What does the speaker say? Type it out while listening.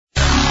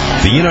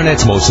the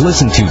Internet's most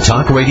listened to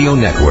talk radio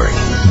network,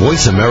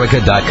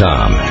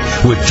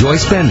 VoiceAmerica.com, with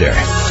Joyce Bender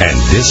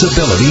and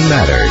Disability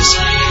Matters.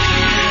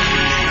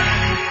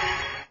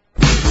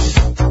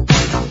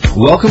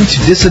 Welcome to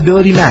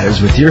Disability Matters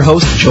with your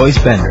host,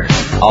 Joyce Bender.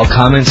 All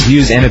comments,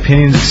 views, and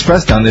opinions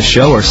expressed on this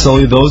show are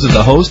solely those of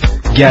the host,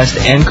 guest,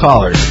 and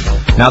callers.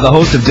 Now the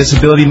host of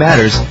Disability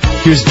Matters,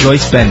 here's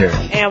Joyce Bender.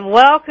 And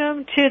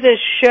welcome to the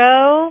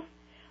show.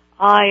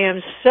 I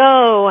am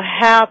so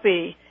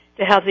happy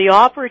to have the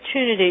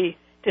opportunity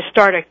to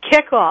start a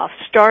kickoff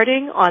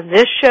starting on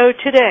this show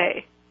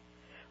today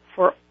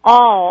for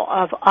all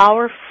of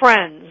our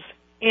friends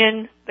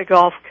in the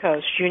Gulf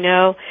Coast. You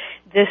know,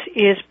 this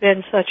has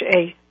been such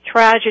a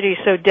tragedy,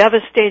 so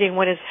devastating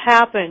what has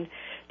happened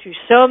to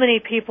so many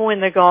people in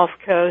the Gulf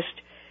Coast,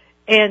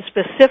 and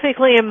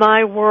specifically in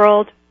my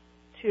world,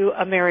 to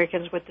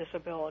Americans with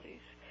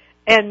disabilities.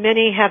 And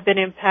many have been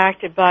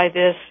impacted by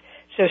this.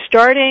 So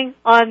starting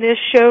on this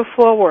show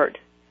forward,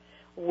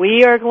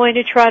 we are going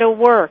to try to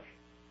work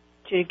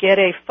to get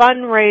a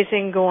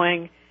fundraising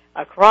going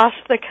across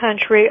the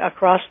country,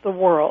 across the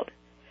world,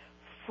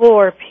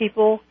 for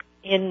people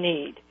in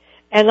need.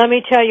 And let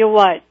me tell you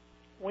what,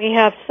 we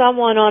have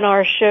someone on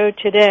our show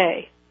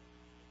today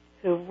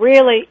who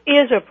really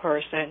is a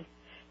person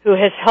who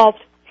has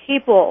helped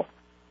people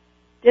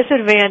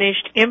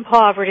disadvantaged, in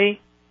poverty,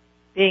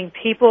 being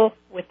people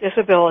with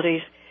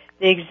disabilities,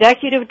 the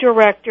executive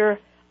director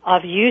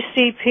of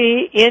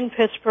UCP in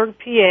Pittsburgh,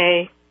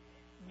 PA,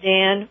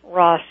 Dan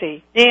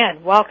Rossi.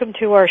 Dan, welcome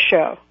to our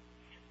show.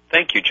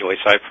 Thank you, Joyce.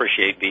 I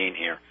appreciate being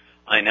here.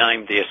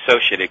 I'm the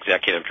associate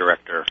executive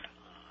director,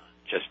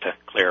 just to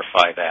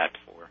clarify that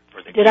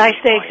for the. Did I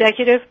say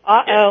executive?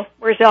 Uh-oh. Yes.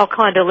 Where's Al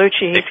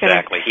Condalucci?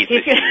 Exactly. He's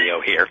the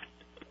CEO here.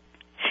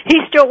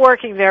 He's still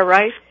working there,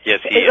 right?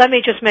 Yes, he is. Let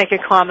me just make a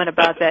comment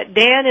about that.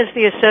 Dan is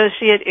the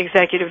associate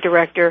executive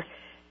director.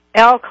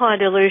 Al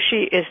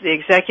Condalucci is the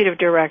executive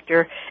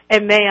director.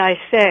 And may I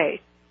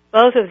say,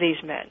 both of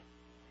these men,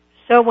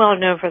 so well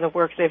known for the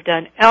work they've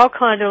done. Al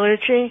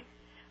Condalucci,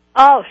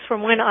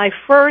 from when I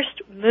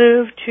first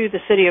moved to the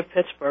city of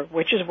Pittsburgh,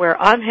 which is where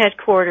I'm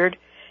headquartered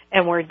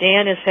and where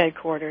Dan is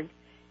headquartered,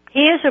 he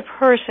is a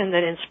person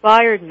that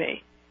inspired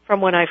me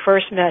from when I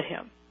first met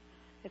him.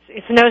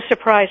 It's no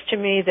surprise to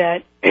me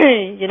that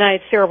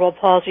United Cerebral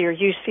Palsy, or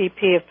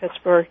UCP of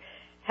Pittsburgh,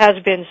 has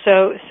been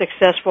so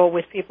successful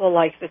with people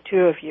like the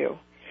two of you.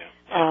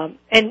 Yeah.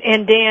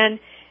 And Dan,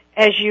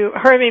 as you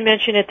heard me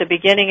mention at the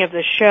beginning of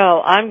the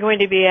show, I'm going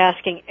to be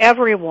asking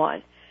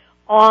everyone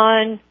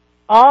on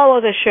all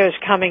of the shows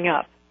coming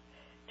up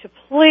to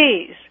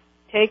please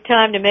take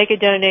time to make a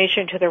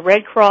donation to the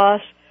Red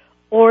Cross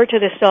or to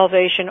the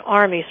Salvation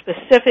Army,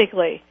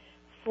 specifically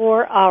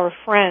for our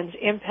friends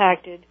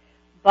impacted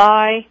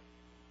by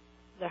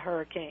the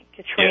Hurricane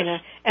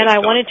Katrina. Yes, and I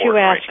wanted to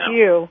ask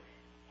you,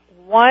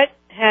 what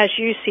has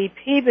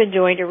UCP been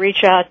doing to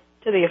reach out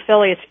to the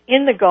affiliates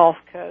in the Gulf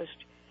Coast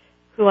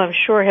who I'm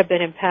sure have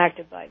been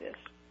impacted by this?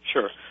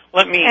 Sure.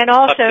 Let me and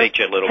also update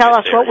you a little tell bit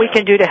us there, what we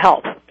can do to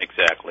help.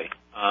 Exactly.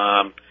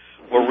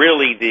 Well,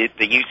 really, the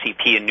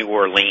UCP in New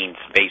Orleans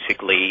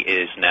basically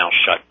is now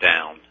shut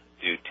down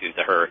due to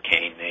the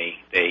hurricane.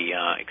 They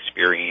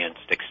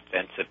experienced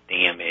extensive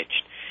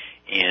damage,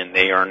 and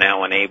they are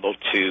now unable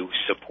to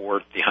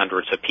support the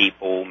hundreds of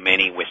people,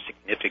 many with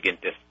significant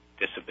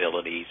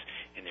disabilities,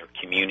 in their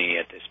community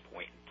at this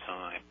point in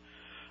time.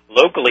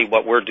 Locally,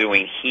 what we're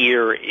doing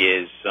here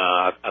is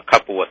a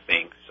couple of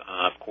things.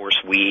 Of course,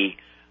 we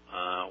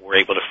were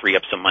able to free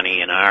up some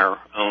money in our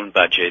own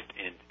budget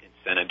and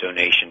send a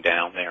donation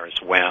down there as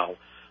well.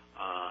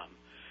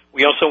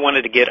 We also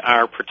wanted to get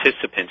our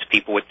participants,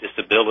 people with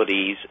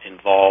disabilities,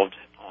 involved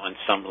on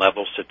some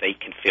level so they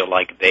can feel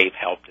like they've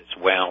helped as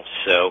well.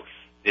 So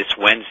this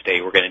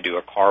Wednesday, we're going to do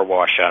a car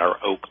wash at our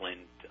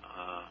Oakland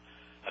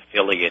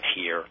affiliate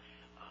here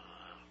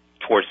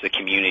towards the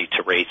community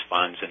to raise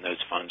funds, and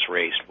those funds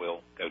raised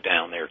will go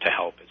down there to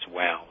help as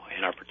well.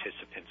 And our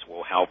participants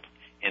will help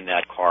in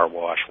that car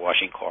wash,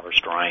 washing cars,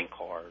 drying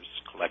cars,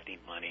 collecting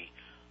money,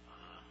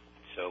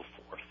 and so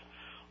forth.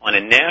 On a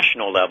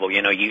national level,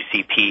 you know,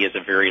 UCP is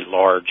a very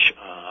large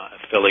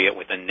affiliate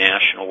with a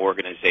national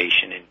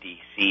organization in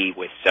D.C.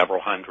 with several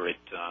hundred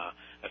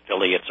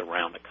affiliates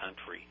around the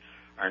country.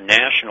 Our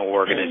national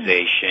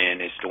organization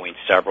is doing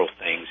several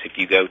things. If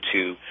you go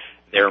to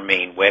their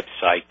main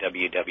website,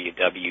 www.ucp.org,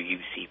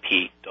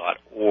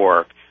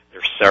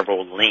 there's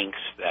several links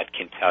that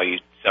can tell you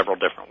several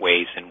different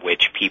ways in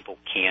which people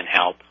can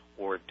help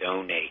or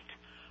donate.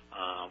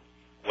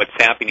 What's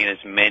happening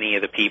is many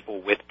of the people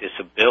with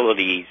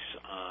disabilities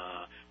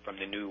from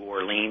the New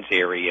Orleans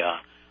area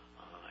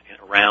and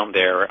around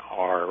there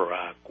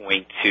are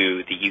going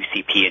to the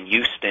UCP in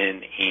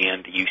Houston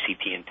and the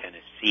UCP in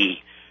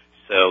Tennessee.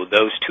 So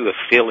those two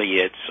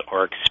affiliates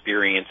are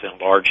experiencing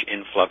a large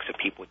influx of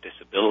people with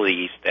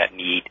disabilities that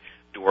need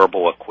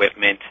durable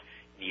equipment,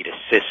 need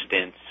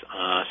assistance.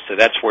 So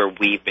that's where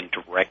we've been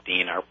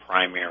directing our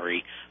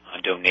primary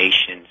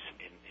donations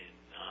and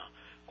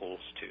goals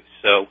to.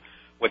 So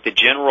what the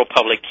general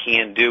public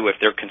can do if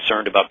they're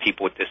concerned about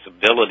people with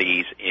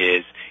disabilities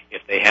is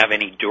if they have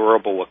any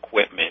durable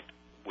equipment,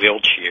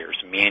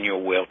 wheelchairs,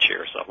 manual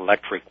wheelchairs,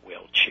 electric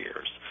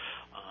wheelchairs,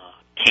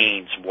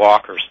 canes,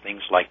 walkers,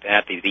 things like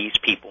that these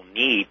people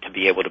need to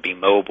be able to be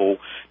mobile,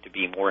 to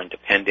be more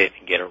independent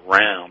and get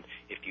around.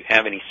 If you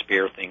have any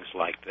spare things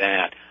like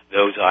that,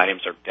 those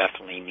items are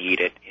definitely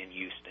needed in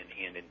Houston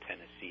and in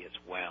Tennessee as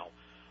well.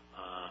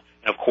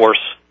 And of course,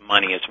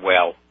 money as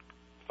well.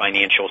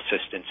 Financial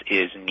assistance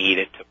is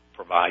needed to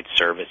provide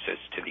services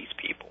to these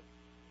people.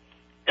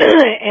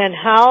 And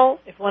how,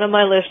 if one of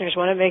my listeners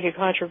want to make a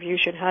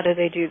contribution, how do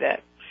they do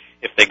that?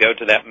 If they go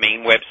to that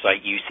main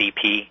website,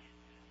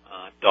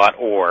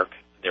 UCP.org,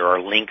 there are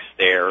links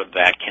there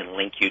that can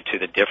link you to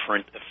the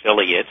different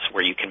affiliates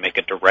where you can make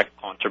a direct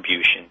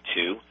contribution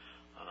to,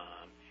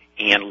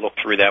 and look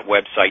through that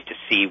website to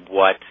see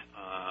what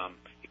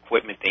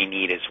equipment they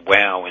need as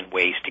well and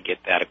ways to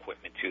get that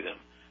equipment to them.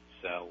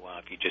 So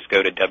if you just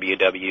go to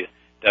www.ucp.org,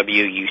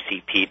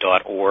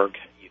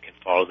 you can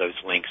follow those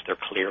links. They're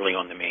clearly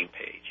on the main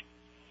page.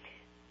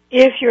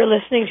 If you're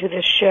listening to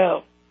this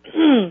show,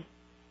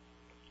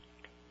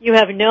 you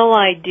have no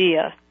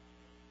idea,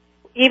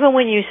 even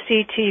when you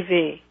see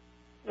TV,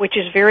 which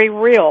is very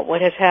real,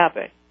 what has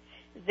happened.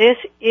 This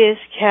is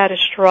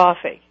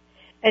catastrophic,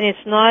 and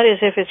it's not as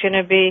if it's going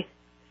to be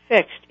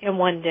fixed in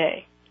one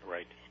day.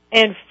 Right.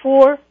 And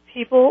for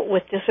people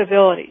with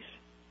disabilities,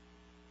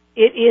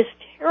 it is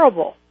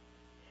terrible.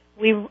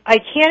 I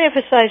can't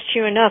emphasize to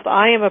you enough,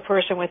 I am a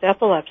person with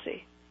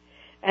epilepsy,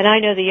 and I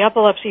know the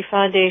Epilepsy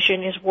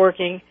Foundation is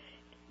working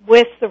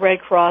with the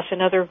Red Cross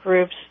and other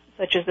groups,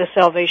 such as the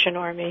Salvation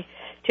Army,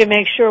 to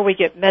make sure we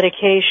get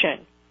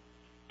medication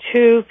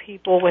to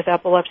people with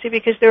epilepsy,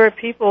 because there are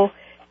people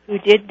who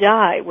did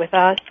die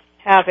without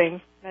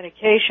having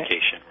medication.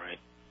 Right.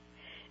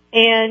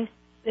 And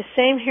the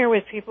same here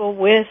with people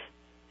with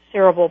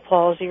cerebral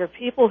palsy or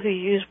people who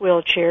use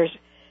wheelchairs.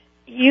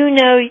 You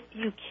know,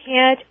 you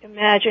can't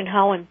imagine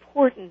how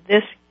important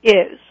this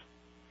is.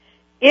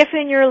 If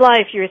in your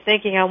life you're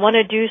thinking, I want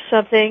to do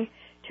something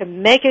to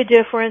make a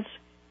difference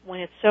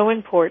when it's so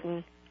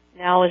important,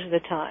 now is the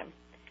time.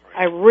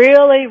 I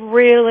really,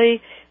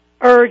 really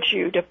urge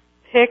you to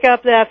pick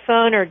up that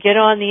phone or get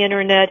on the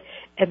Internet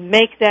and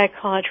make that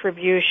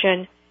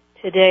contribution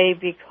today,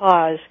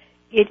 because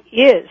it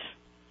is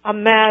a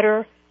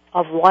matter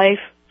of life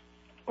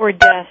or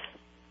death.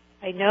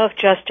 I know if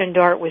Justin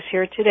Dart was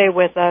here today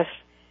with us,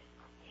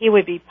 he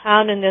would be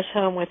pounding this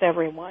home with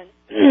everyone.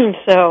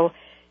 So,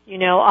 you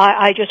know,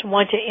 I just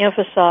want to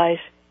emphasize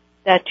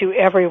that to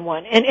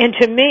everyone. And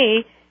to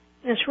me,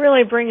 this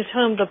really brings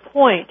home the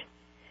point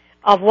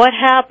of what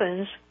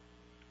happens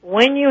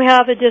when you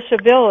have a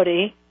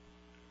disability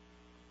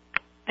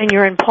and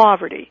you're in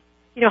poverty.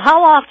 You know,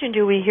 how often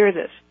do we hear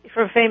this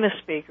from famous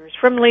speakers,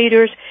 from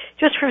leaders,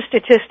 just from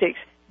statistics?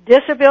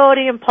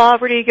 Disability and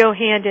poverty go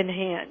hand in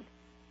hand.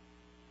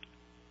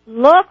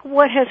 Look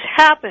what has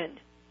happened.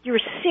 You're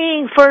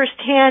seeing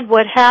firsthand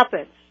what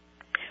happens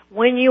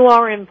when you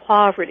are in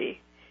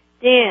poverty.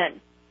 Dan,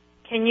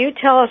 can you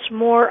tell us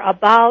more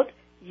about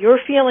your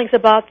feelings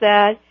about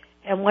that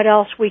and what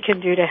else we can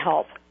do to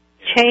help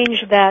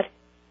change that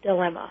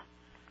dilemma?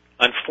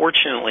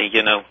 Unfortunately,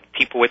 you know,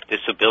 people with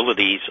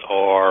disabilities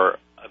are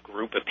a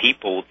group of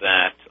people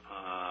that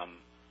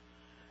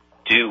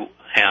do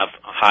have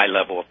a high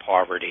level of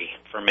poverty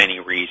for many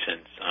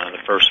reasons.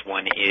 The first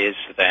one is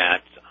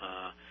that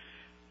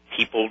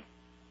people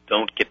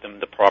don't get them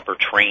the proper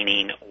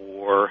training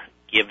or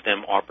give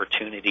them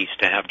opportunities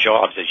to have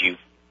jobs, as you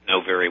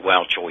know very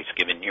well, Joyce,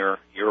 given your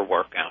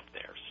work out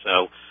there.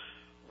 So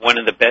one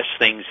of the best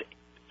things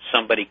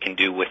somebody can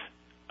do with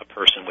a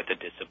person with a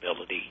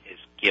disability is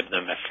give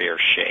them a fair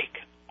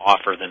shake,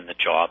 offer them the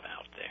job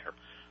out there,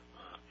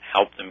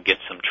 help them get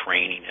some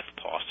training if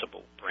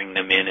possible, bring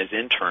them in as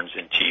interns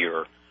into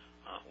your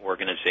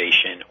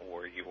organization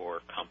or your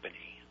company.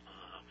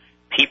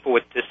 People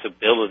with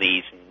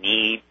disabilities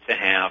need to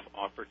have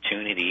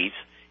opportunities,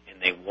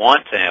 and they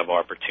want to have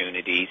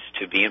opportunities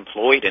to be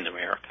employed in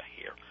America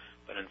here.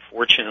 But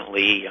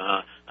unfortunately,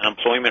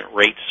 unemployment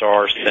rates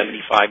are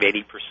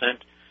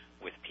 75-80%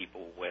 with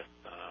people with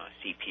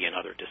CP and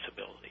other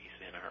disabilities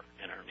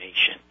in our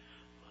nation.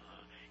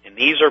 And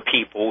these are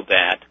people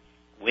that,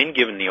 when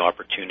given the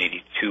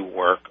opportunity to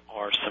work,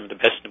 are some of the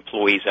best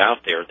employees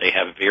out there. They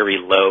have very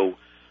low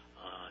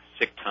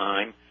sick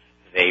time.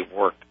 They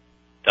work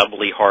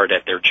doubly hard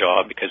at their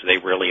job because they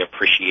really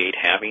appreciate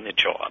having a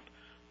job.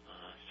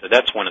 So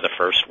that's one of the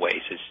first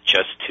ways, is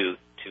just to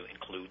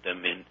include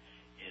them in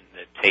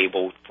the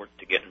table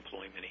to get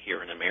employment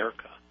here in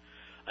America.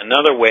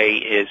 Another way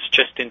is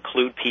just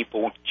include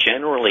people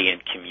generally in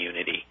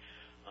community.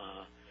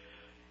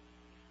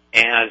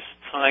 As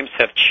times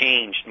have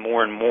changed,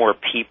 more and more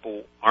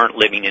people aren't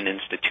living in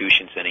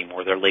institutions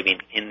anymore. They're living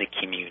in the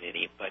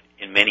community, but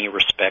in many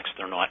respects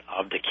they're not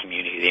of the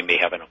community. They may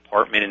have an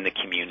apartment in the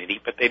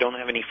community, but they don't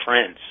have any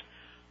friends.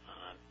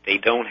 They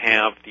don't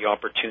have the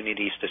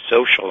opportunities to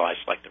socialize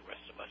like the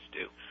rest of us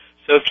do.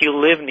 So if you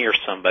live near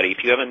somebody,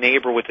 if you have a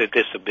neighbor with a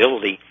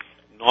disability,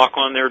 knock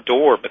on their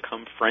door,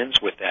 become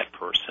friends with that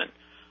person,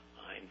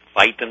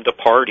 Invite them to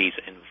parties.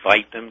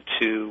 Invite them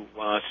to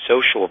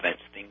social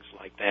events, things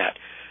like that.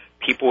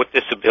 People with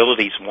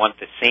disabilities want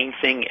the same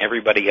thing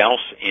everybody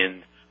else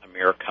in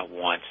America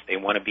wants. They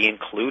want to be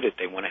included.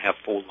 They want to have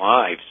full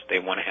lives. They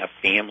want to have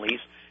families,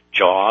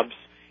 jobs,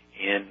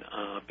 and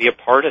be a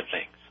part of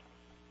things.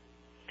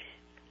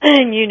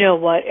 And you know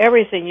what?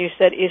 Everything you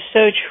said is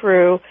so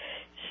true,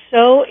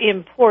 so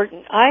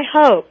important. I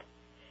hope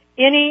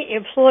any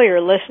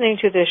employer listening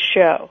to this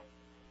show,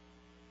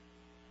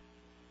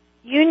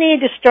 you need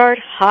to start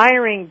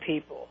hiring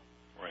people.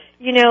 Right.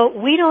 You know,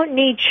 we don't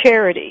need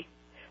charity.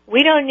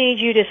 We don't need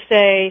you to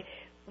say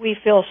we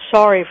feel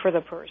sorry for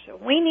the person.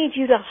 We need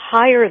you to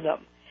hire them.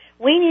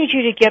 We need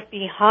you to get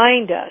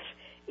behind us.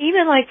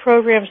 Even like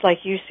programs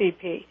like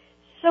UCP,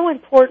 so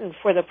important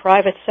for the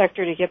private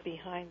sector to get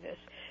behind this.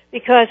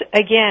 Because,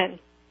 again,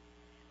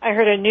 I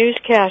heard a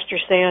newscaster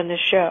say on this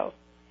show,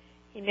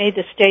 he made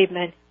the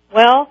statement,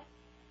 well,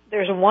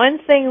 there's one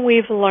thing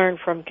we've learned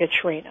from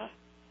Katrina.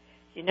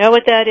 You know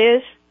what that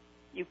is?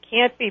 You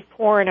can't be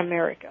poor in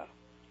America.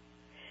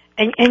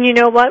 And you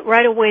know what?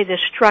 Right away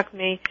this struck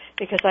me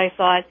because I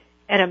thought,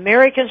 and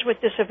Americans with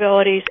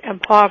disabilities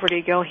and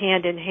poverty go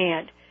hand in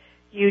hand.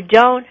 You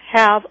don't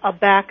have a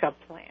backup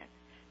plan.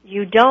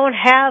 You don't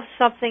have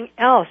something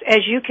else.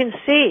 As you can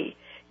see,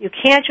 you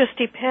can't just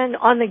depend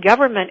on the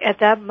government at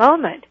that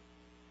moment.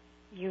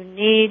 You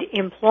need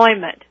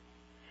employment.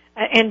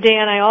 And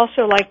Dan, I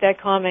also like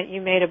that comment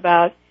you made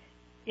about,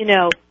 you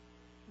know,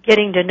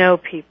 getting to know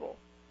people,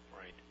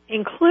 right,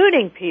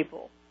 including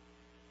people.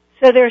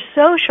 So they're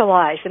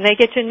socialized and they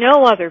get to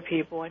know other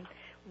people and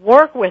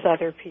work with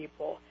other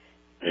people.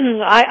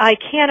 I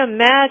can't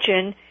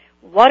imagine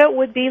what it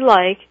would be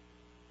like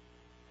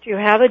to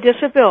have a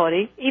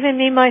disability, even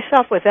me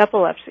myself with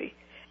epilepsy,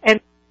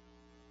 and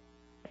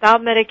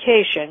without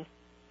medication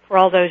for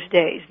all those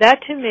days.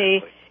 That to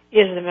me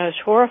is the most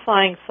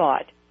horrifying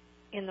thought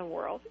in the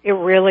world. It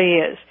really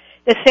is.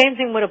 The same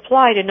thing would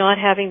apply to not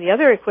having the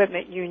other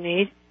equipment you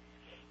need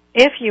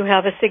if you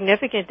have a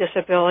significant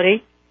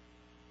disability,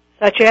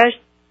 such as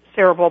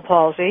cerebral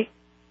palsy,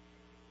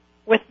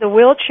 with the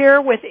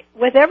wheelchair,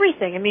 with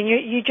everything. I mean,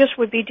 you just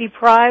would be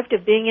deprived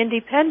of being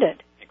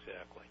independent.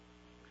 Exactly.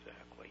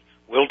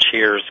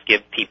 Wheelchairs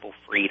give people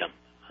freedom,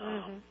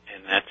 Mm-hmm.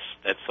 and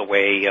that's the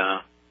way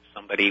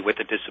somebody with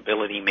a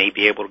disability may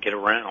be able to get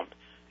around.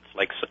 It's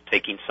like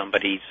taking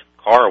somebody's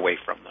car away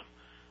from them.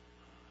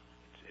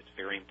 It's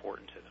very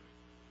important to them.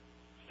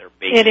 It's their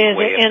basic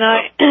way of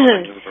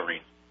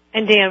maneuvering.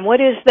 And Dan, what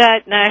is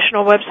that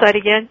national website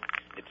again?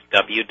 It's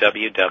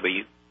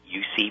www.ucp.org.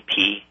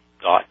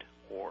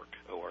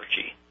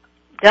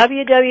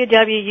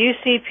 www.ucp.org.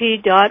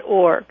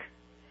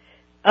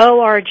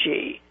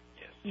 O-R-G.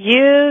 Yes.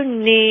 You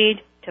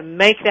need to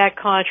make that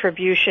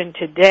contribution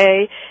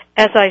today.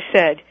 As I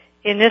said,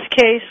 in this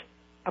case,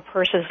 a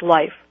person's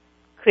life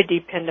could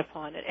depend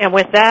upon it. And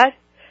with that,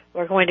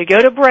 we're going to go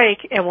to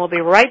break, and we'll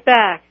be right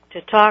back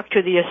to talk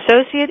to the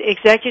Associate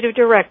Executive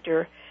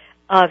Director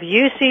of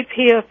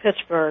UCP of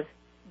Pittsburgh,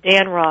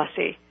 Dan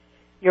Rossi.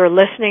 You're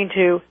listening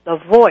to The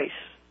Voice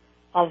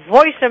of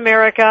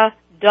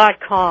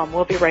VoiceAmerica.com.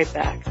 We'll be right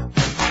back.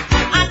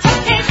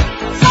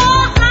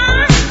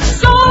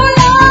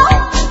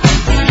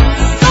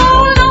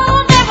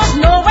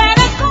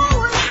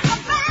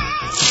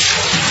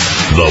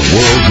 The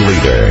world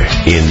leader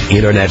in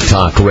Internet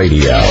Talk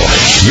Radio.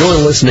 You're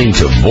listening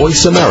to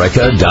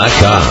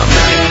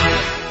VoiceAmerica.com.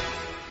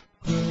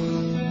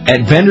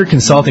 At Vendor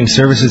Consulting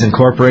Services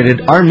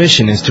Incorporated, our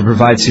mission is to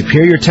provide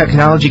superior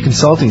technology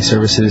consulting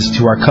services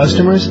to our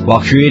customers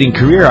while creating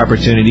career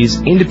opportunities,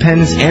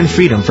 independence, and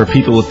freedom for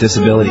people with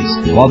disabilities.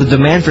 While the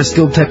demand for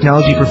skilled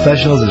technology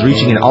professionals is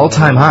reaching an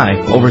all-time high,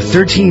 over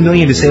 13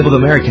 million disabled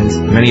Americans,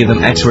 many of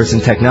them experts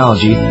in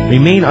technology,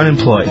 remain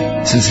unemployed.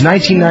 Since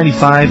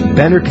 1995,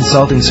 Vendor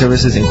Consulting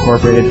Services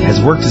Incorporated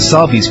has worked to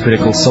solve these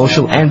critical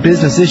social and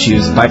business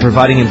issues by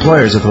providing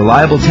employers with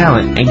reliable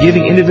talent and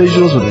giving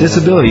individuals with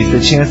disabilities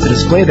the chance to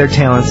display their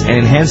talents and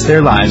enhance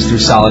their lives through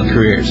solid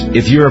careers.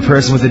 If you're a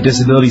person with a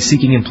disability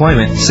seeking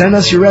employment, send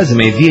us your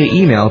resume via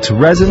email to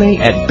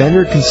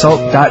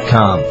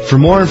resume@benderconsult.com. For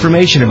more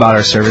information about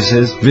our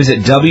services,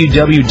 visit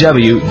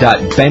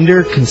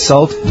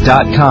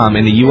www.benderconsult.com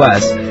in the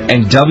U.S.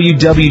 and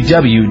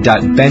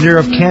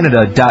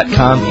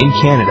www.benderofcanada.com in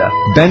Canada.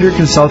 Bender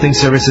Consulting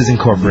Services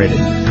Incorporated,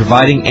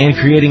 providing and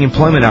creating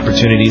employment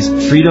opportunities,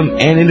 freedom,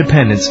 and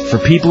independence for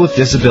people with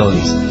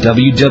disabilities.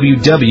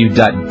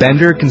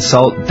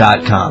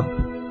 www.benderconsult.com.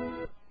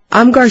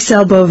 I'm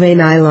Garcelle Beauvais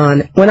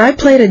Nylon. When I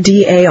played a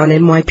DA on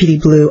NYPD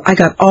Blue, I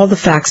got all the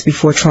facts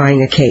before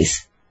trying a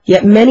case.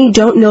 Yet many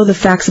don't know the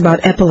facts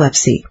about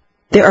epilepsy.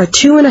 There are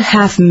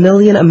 2.5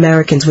 million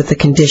Americans with the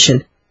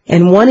condition,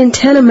 and 1 in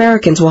 10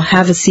 Americans will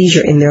have a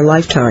seizure in their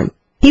lifetime.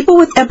 People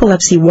with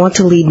epilepsy want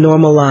to lead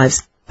normal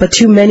lives, but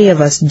too many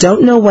of us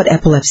don't know what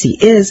epilepsy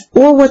is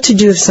or what to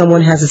do if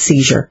someone has a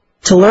seizure.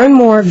 To learn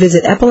more,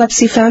 visit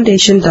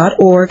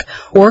epilepsyfoundation.org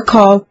or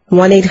call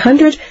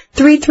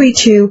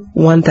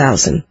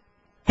 1-800-332-1000.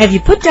 Have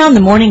you put down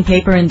the morning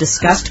paper in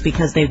disgust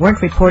because they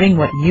weren't reporting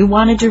what you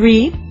wanted to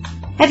read?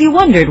 Have you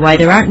wondered why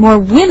there aren't more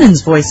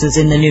women's voices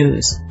in the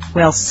news?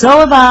 Well,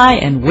 so have I,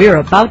 and we're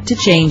about to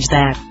change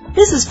that.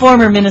 This is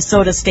former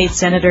Minnesota State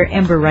Senator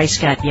Ember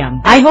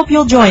Reichgott-Young. I hope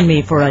you'll join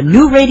me for a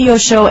new radio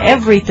show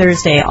every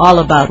Thursday all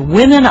about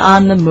women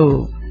on the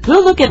move.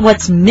 We'll look at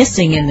what's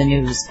missing in the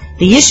news,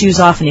 the issues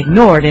often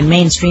ignored in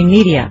mainstream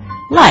media,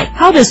 like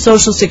how does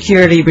Social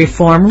Security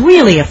reform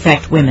really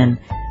affect women?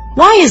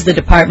 Why is the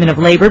Department of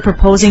Labor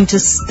proposing to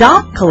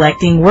stop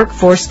collecting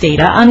workforce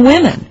data on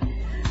women?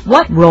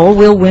 What role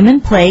will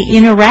women play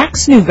in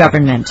Iraq's new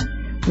government?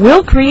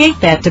 We'll create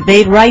that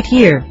debate right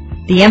here.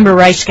 The Ember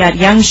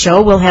Reichgott-Young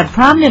Show will have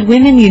prominent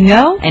women you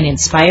know and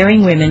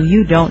inspiring women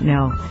you don't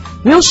know.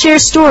 We'll share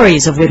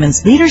stories of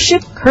women's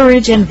leadership,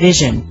 courage, and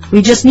vision.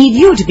 We just need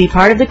you to be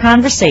part of the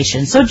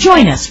conversation, so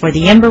join us for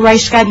the Ember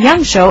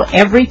Reichgott-Young Show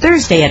every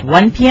Thursday at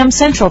 1 p.m.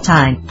 Central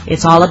Time.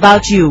 It's all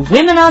about you,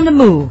 Women on the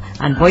Move,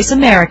 on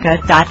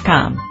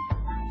VoiceAmerica.com.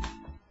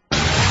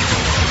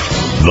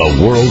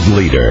 The world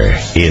leader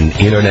in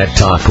Internet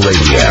Talk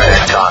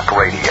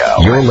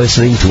Radio. You're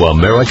listening to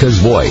America's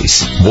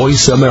Voice,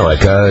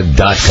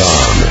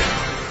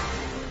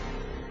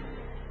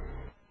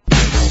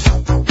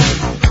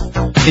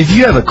 VoiceAmerica.com. If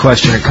you have a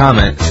question or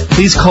comment,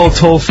 please call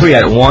toll-free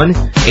at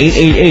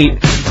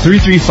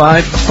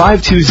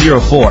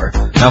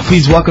 1-888-335-5204. Now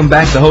please welcome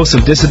back the host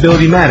of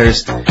Disability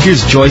Matters.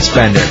 Here's Joyce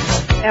Bender.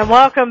 And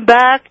welcome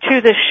back to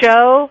the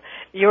show.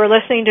 You're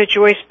listening to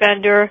Joyce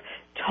Bender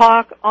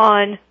talk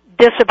on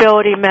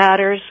Disability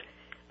Matters.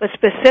 But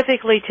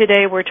specifically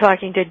today we're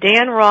talking to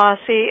Dan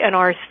Rossi, and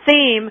our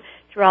theme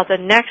throughout the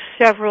next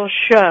several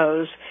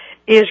shows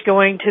is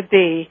going to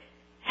be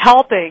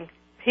helping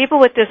people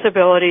with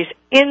disabilities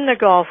in the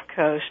Gulf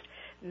Coast,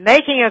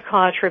 making a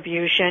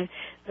contribution.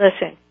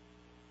 Listen,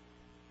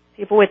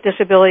 people with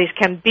disabilities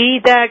can be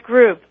that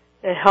group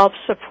that helps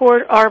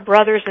support our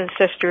brothers and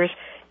sisters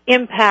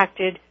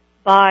impacted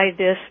by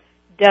this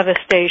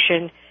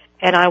devastation,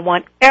 and I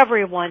want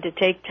everyone to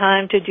take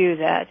time to do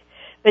that.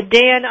 But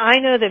Dan, I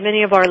know that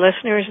many of our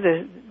listeners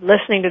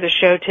listening to the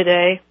show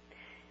today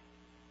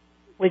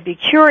would be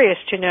curious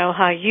to know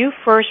how you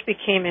first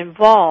became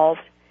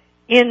involved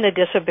in the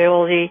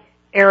disability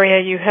area.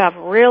 You have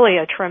really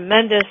a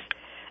tremendous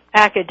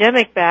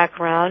academic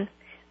background.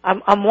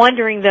 I'm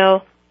wondering,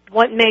 though,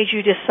 what made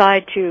you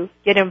decide to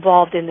get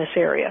involved in this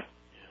area?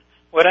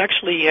 Well, it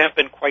actually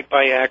happened quite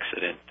by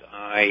accident.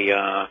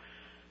 I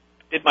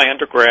did my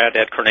undergrad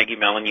at Carnegie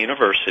Mellon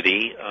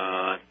University,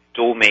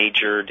 dual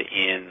majored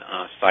in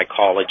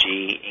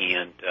psychology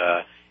and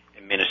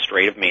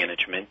administrative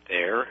management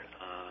there.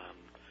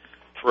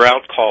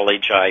 Throughout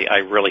college,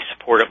 I really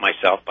supported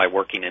myself by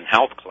working in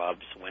health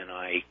clubs. When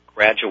I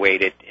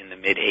graduated in the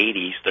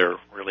mid-'80s, there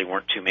really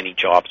weren't too many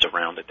jobs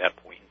around at that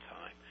point in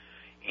time.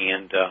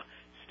 And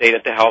stayed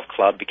at the health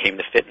club, became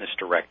the fitness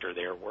director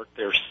there, worked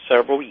there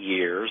several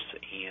years,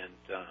 and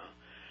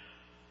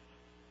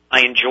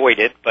I enjoyed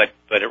it, but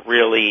it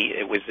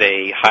was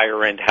a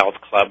higher-end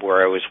health club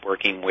where I was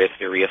working with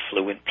very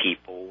affluent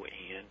people,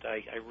 and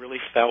I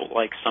really felt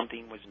like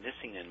something was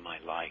missing in my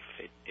life.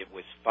 It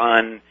was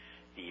fun,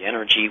 the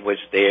energy was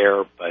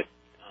there, but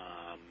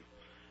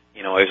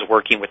I was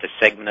working with a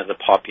segment of the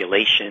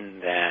population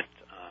that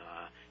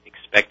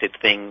expected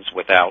things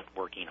without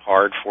working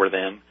hard for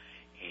them,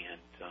 and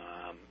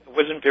it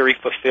wasn't very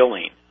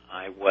fulfilling.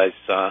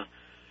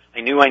 I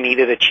knew I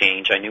needed a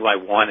change. I knew I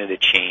wanted a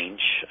change,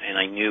 and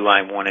I knew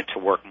I wanted to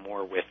work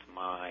more with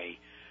my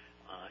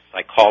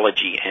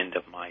psychology end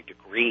of my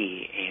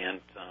degree,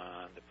 and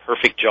the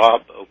perfect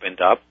job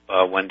opened up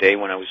one day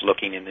when I was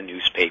looking in the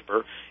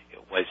newspaper.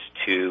 It was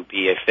to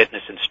be a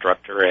fitness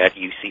instructor at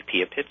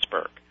UCP of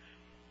Pittsburgh.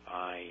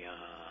 I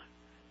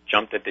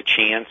jumped at the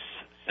chance,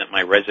 sent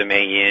my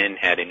resume in,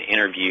 had an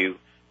interview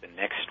the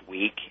next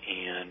week,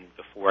 and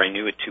before I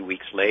knew it, 2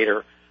 weeks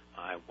later,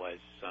 I was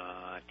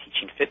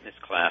teaching fitness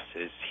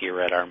classes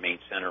here at our main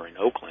center in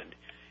Oakland.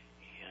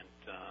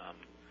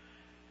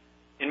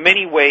 And in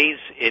many ways,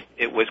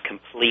 it was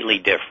completely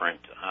different.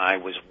 I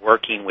was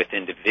working with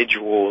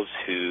individuals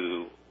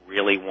who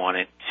really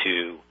wanted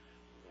to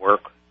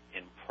work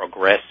and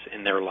progress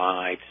in their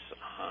lives.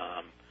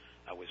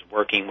 I was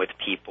working with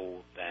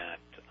people that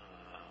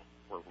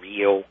were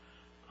real,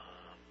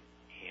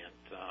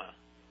 and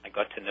I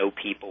got to know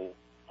people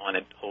on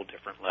a whole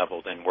different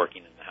level than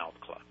working in the health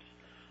clubs.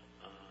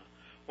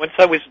 Once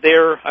I was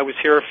there, I was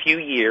here a few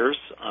years,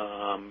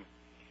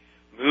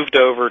 moved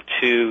over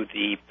to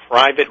the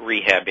private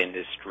rehab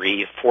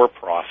industry,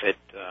 for-profit,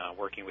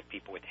 working with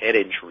people with head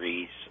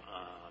injuries.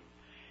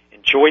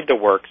 Enjoyed the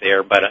work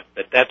there, but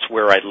that's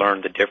where I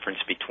learned the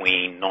difference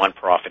between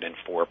nonprofit and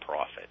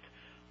for-profit.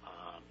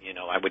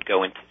 I would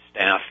go into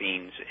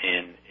staffings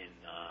in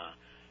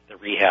the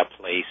rehab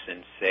place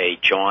and say,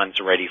 John's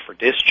ready for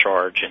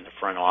discharge, and the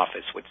front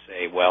office would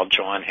say, well,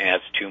 John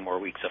has 2 more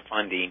weeks of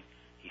funding.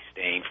 He's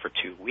staying for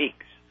 2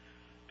 weeks.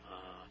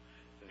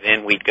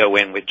 Then we'd go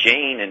in with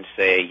Jane and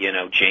say,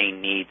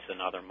 Jane needs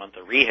another month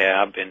of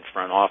rehab, and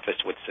front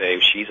office would say,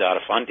 she's out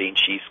of funding,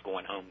 she's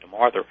going home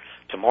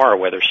tomorrow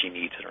whether she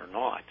needs it or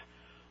not.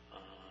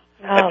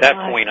 At that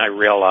point, I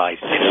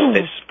realized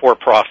this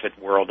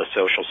for-profit world of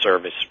social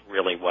service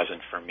really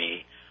wasn't for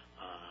me.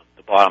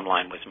 The bottom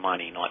line was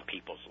money, not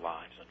people's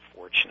lives,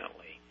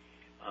 unfortunately.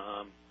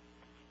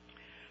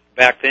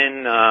 Back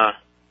then,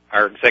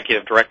 our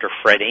executive director,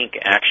 Fred Inc.,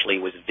 actually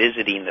was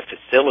visiting the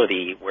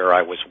facility where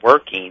I was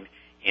working,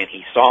 and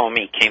he saw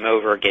me, came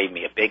over, gave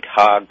me a big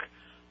hug.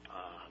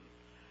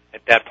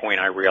 At that point,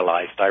 I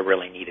realized I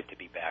really needed to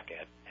be back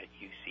at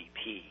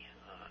UCP.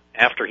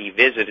 After he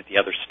visited, the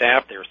other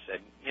staff there said,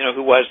 you know,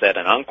 who was that,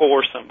 an uncle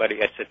or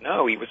somebody? I said,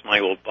 no, he was my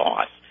old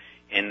boss.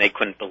 And they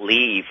couldn't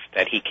believe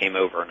that he came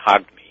over and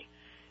hugged me.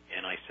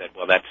 And I said,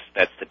 well, that's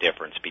the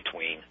difference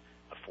between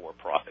a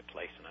for-profit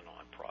place and a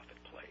non-profit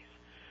place.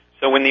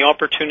 So when the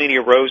opportunity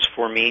arose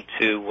for me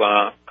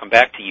to come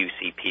back to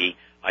UCP,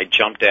 I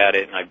jumped at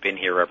it, and I've been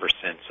here ever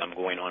since. I'm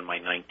going on my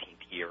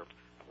 19th year of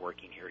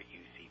working here at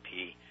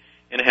UCP,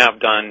 and have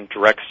done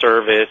direct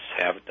service,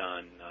 have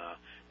done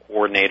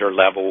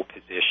coordinator-level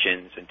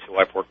positions until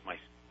I've worked my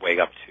way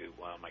up to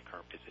my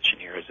current position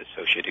here as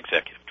Associate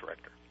Executive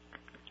Director.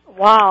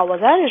 Wow, well,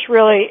 that is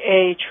really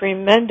a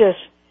tremendous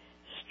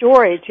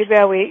story. Too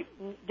bad we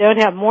don't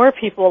have more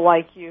people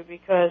like you,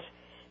 because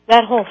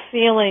that whole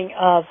feeling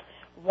of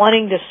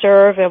wanting to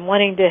serve and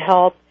wanting to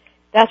help,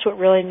 that's what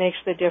really makes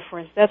the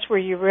difference. That's where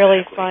you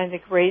really find the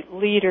great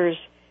leaders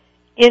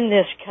in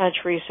this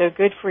country. So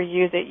good for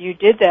you that you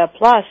did that.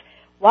 Plus,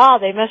 wow,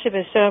 they must have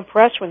been so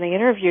impressed when they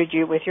interviewed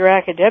you with your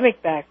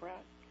academic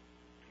background.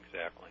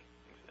 Exactly.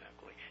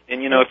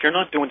 And, you know, if you're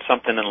not doing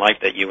something in life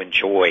that you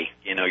enjoy,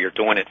 you know, you're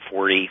doing it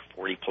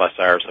 40-plus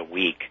hours a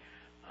week,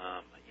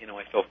 you know,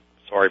 I feel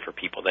sorry for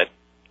people that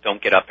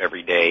don't get up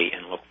every day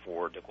and look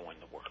forward to going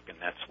to work. And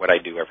that's what I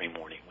do every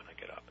morning when I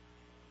get up.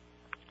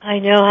 I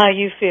know how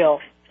you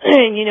feel.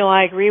 And, you know,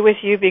 I agree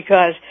with you,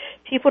 because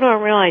people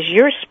don't realize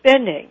you're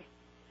spending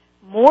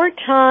more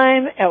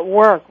time at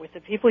work with the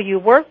people you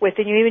work with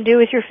than you even do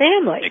with your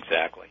family.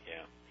 Exactly,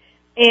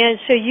 yeah. And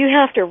so you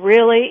have to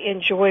really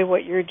enjoy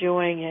what you're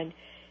doing, and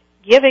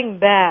giving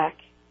back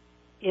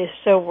is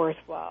so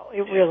worthwhile.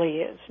 It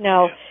really is.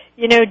 Now,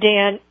 you know,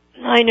 Dan,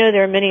 I know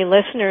there are many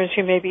listeners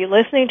who may be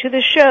listening to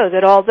the show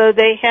that although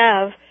they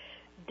have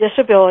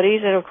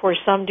disabilities, and of course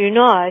some do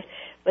not,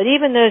 but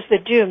even those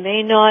that do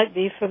may not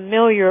be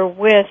familiar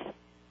with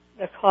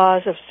the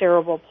cause of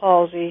cerebral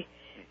palsy.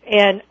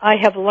 And I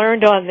have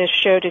learned on this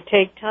show to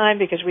take time,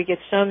 because we get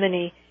so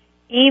many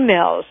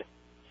emails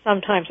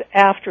sometimes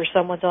after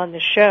someone's on the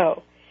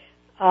show.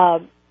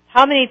 How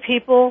many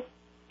people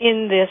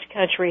in this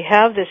country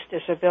have this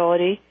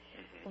disability?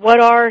 What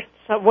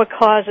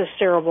causes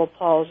cerebral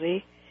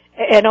palsy?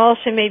 And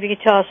also maybe you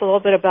can tell us a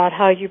little bit about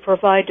how you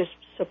provide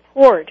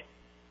support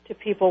to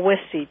people with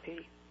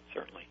CP.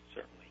 Certainly.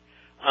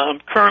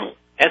 Current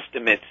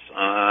estimates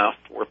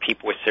for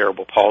people with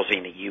cerebral palsy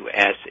in the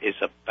U.S. is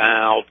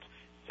about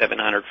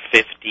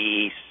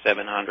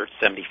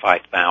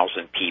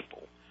 775,000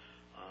 people.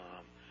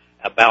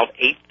 About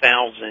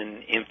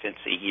 8,000 infants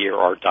a year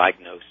are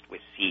diagnosed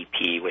with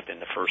CP within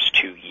the first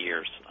 2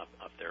 years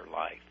of their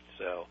life.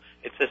 So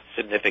it's a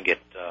significant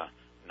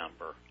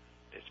number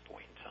at this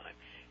point in time.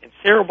 And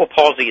cerebral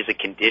palsy is a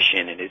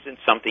condition. It isn't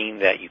something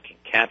that you can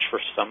catch for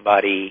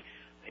somebody.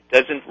 It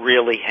doesn't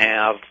really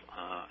have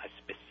a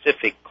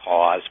specific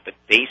cause, but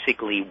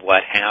basically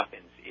what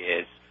happens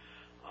is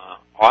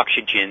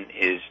oxygen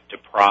is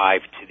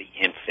deprived to the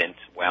infant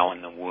while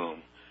in the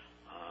womb.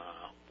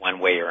 One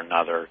way or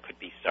another, could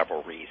be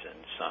several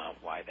reasons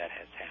why that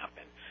has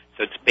happened.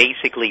 So it's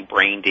basically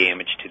brain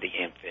damage to the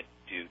infant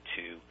due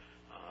to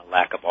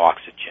lack of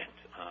oxygen.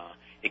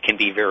 It can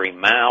be very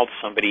mild.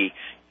 Somebody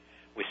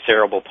with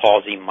cerebral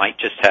palsy might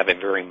just have a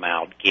very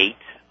mild gait,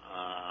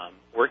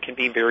 or it can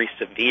be very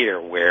severe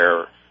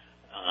where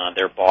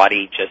their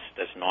body just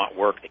does not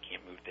work. They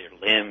can't move their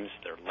limbs,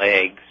 their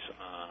legs,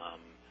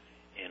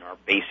 and are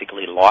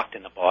basically locked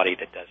in a body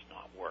that does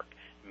not work.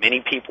 Many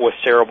people with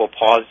cerebral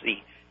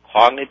palsy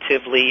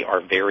cognitively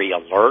are very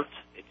alert.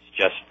 It's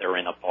just they're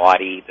in a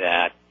body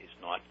that is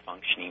not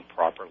functioning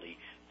properly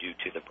due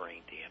to the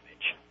brain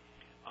damage.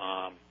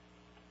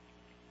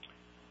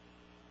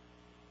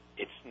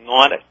 It's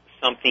not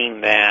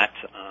something that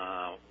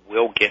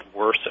will get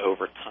worse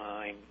over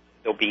time.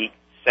 There'll be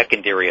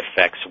secondary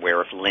effects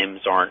where if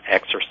limbs aren't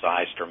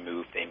exercised or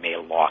moved, they may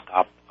lock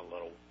up a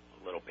little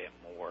bit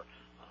more,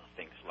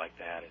 things like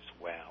that as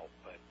well.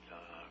 But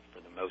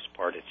for the most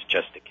part, it's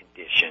just a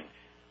condition.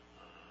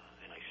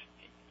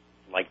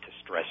 Like to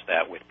stress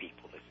that with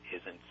people. This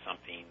isn't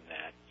something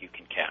that you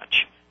can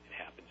catch. It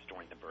happens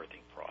during the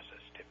birthing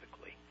process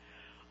typically.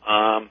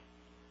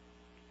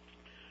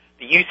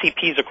 The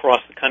UCPs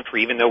across the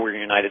country, even though we're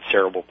United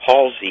Cerebral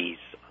Palsies,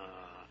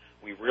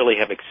 we really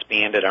have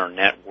expanded our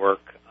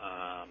network.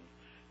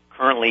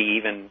 Currently,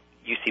 even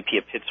UCP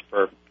of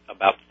Pittsburgh,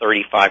 about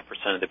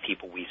 35% of the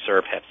people we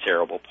serve have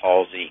cerebral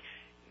palsy.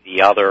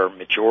 The other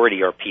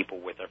majority are people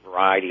with a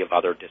variety of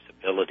other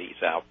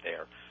disabilities out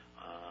there.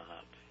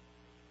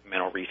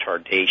 Mental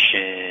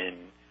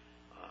retardation,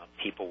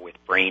 people with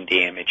brain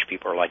damage,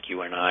 people like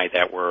you and I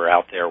that were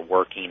out there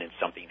working and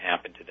something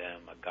happened to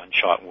them, a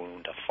gunshot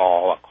wound, a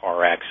fall, a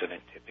car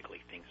accident,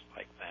 typically things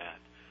like that.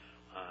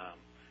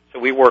 So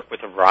we work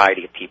with a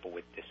variety of people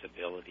with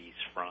disabilities,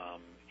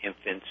 from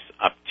infants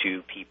up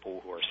to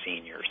people who are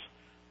seniors,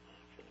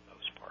 for the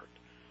most part.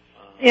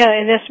 Yeah,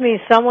 and this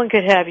means someone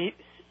could have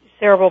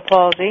cerebral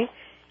palsy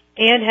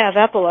and have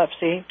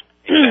epilepsy.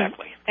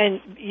 Exactly. And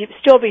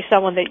still be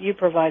someone that you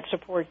provide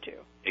support to.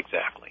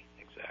 Exactly.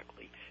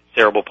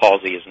 Cerebral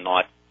palsy is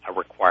not a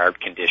required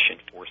condition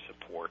for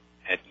support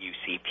at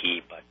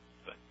UCP, but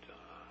of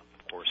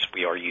course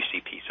we are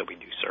UCP, so we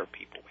do serve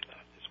people with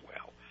that as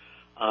well.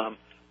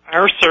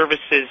 Our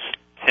services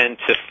tend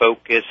to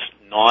focus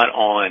not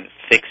on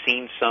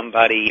fixing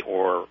somebody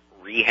or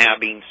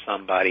rehabbing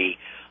somebody.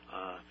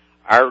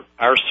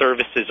 Our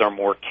services are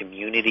more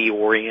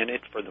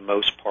community-oriented for the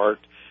most part.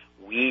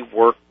 We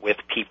work with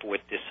people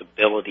with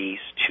disabilities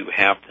to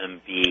have them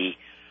be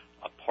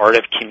a part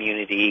of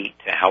community,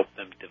 to help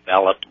them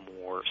develop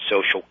more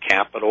social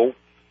capital.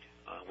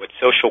 What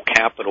social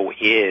capital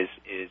is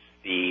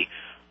the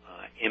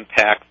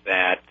impact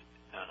that,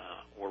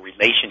 or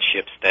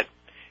relationships that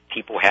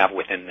people have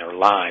within their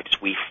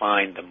lives. We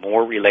find the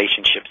more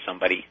relationships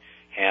somebody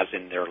has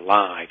in their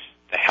lives,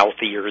 the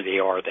healthier they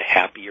are, the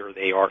happier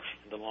they are,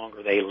 and the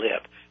longer they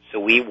live. So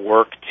we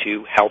work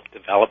to help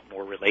develop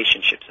more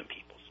relationships in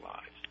people's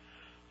lives.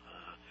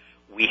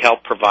 We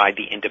help provide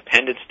the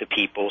independence to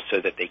people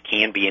so that they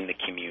can be in the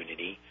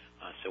community.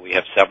 So we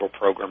have several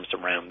programs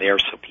around there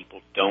so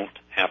people don't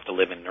have to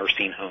live in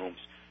nursing homes,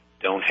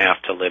 don't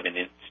have to live in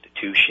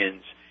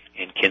institutions,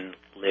 and can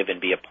live and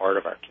be a part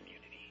of our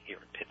community here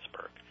in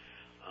Pittsburgh.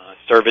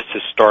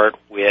 Services start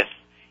with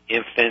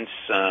infants.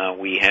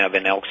 We have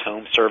an Elks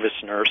Home Service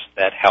nurse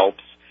that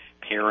helps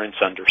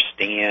parents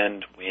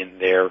understand when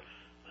their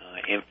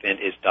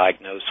infant is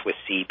diagnosed with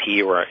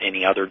CP or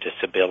any other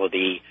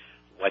disability,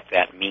 what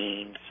that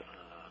means,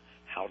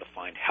 how to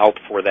find help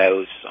for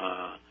those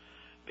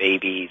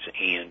babies,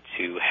 and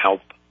to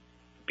help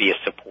be a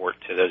support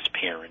to those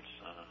parents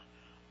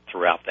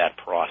throughout that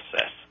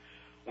process.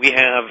 We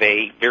have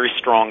a very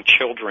strong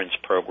children's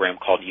program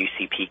called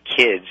UCP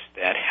Kids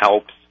that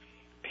helps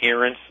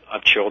parents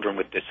of children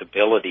with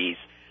disabilities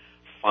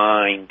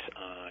find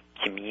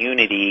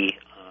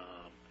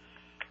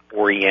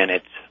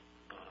community-oriented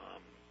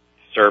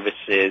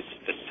services,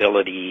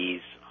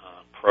 facilities,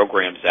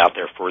 programs out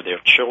there for their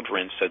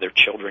children so their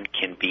children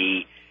can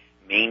be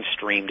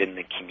mainstreamed in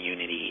the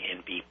community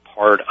and be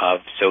part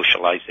of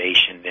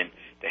socialization than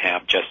to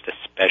have just a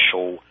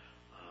special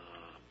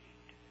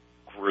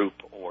group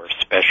or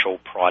special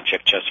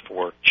project just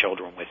for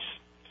children with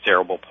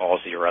cerebral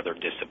palsy or other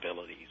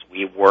disabilities.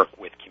 We work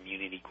with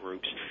community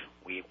groups.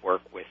 We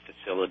work with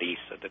facilities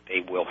so that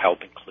they will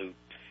help include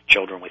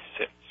children with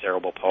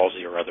cerebral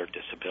palsy or other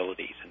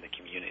disabilities in the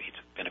community.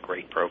 It's been a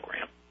great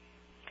program.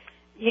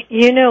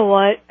 You know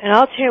what? And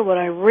I'll tell you what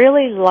I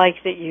really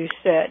like that you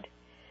said,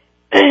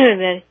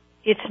 that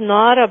it's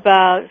not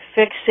about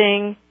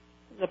fixing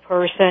the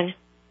person.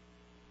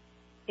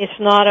 It's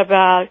not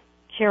about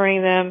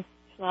curing them.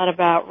 It's not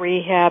about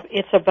rehab.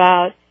 It's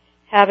about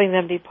having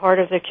them be part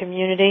of the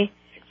community.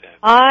 Exactly.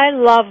 I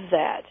love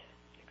that.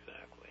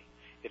 Exactly.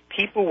 If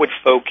people would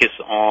focus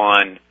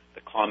on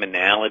the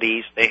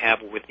commonalities they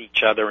have with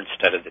each other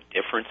instead of the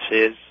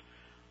differences,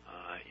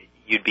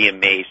 you'd be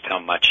amazed how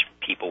much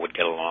people would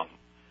get along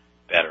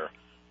better.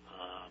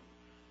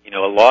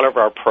 A lot of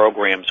our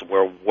programs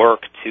will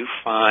work to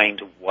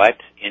find what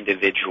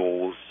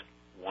individuals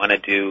want to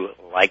do,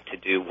 like to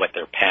do, what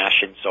their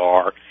passions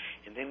are,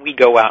 and then we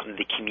go out in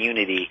the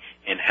community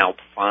and help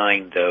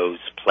find those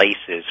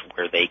places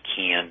where they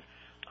can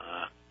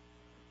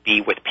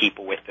be with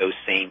people with those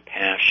same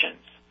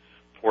passions.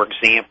 For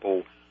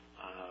example,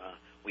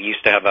 we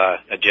used to have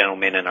a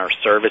gentleman in our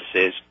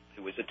services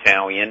who was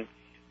Italian,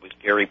 was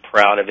very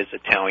proud of his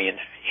Italian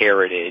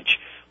heritage.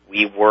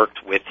 We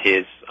worked with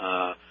his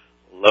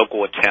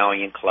local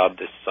Italian club,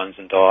 the Sons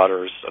and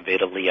Daughters of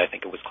Italy, I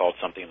think it was called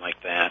something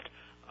like that.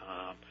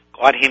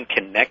 Got him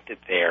connected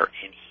there,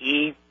 and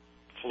he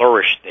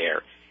flourished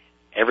there.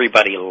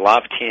 Everybody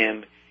loved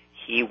him.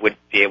 He would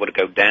be able to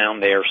go down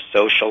there,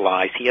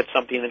 socialize. He had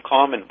something in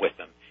common with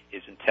them,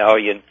 his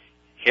Italian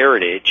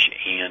heritage,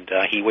 and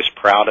he was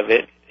proud of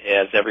it,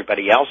 as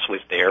everybody else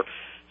was there.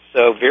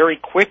 So very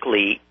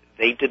quickly,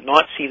 they did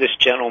not see this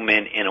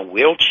gentleman in a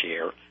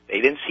wheelchair.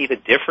 They didn't see the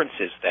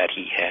differences that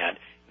he had.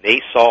 They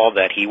saw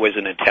that he was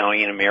an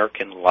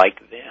Italian-American like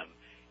them,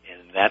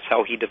 and that's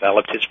how he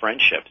developed his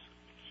friendships.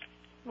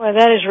 Well,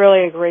 that is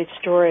really a great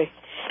story.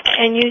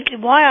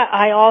 And why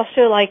I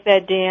also like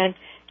that, Dan,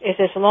 is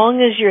as long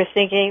as you're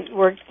thinking,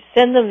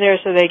 send them there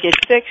so they get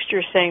fixed,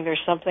 you're saying there's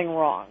something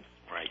wrong.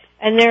 Right.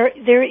 And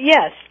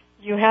yes,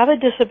 you have a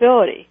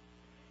disability,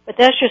 but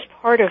that's just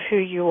part of who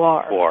you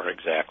are. You are,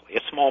 exactly.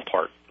 A small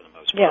part for the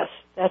most part. Yes,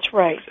 that's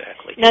right.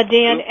 Exactly. Now,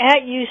 Dan,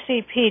 at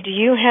UCP, do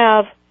you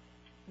have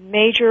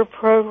major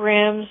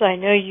programs? I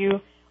know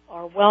you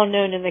are well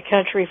known in the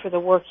country for the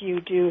work you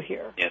do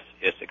here. Yes,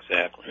 exactly.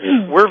 Exactly.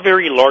 We're a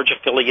very large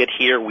affiliate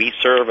here. We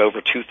serve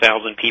over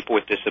 2,000 people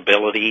with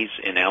disabilities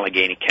in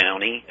Allegheny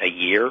County a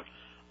year.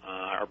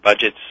 Our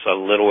budget's a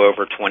little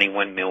over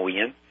 $21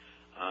 million.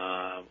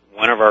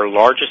 One of our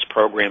largest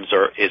programs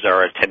is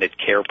our attendant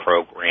care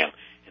program.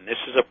 And this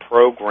is a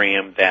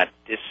program that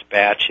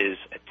dispatches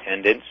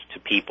attendants to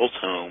people's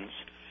homes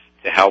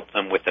to help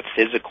them with the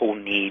physical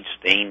needs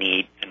they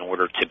need in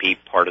order to be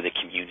part of the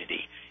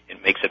community.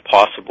 It makes it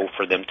possible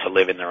for them to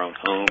live in their own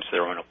homes,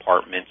 their own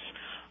apartments,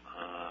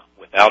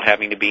 without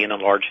having to be in a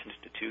large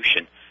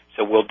institution.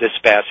 So we'll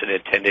dispatch an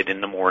attendant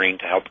in the morning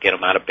to help get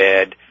them out of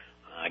bed,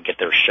 get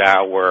their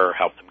shower,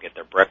 help them get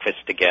their breakfast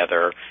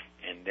together,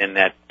 and then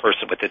that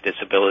person with a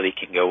disability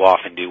can go off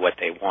and do what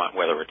they want,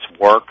 whether it's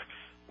work,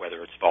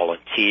 whether it's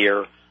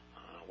volunteer,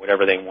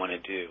 whatever they want to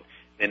do.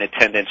 Then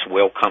attendants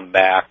will come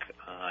back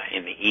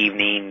in the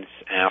evenings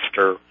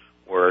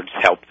afterwards,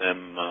 help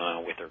them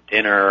with their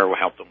dinner, or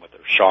help them with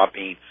their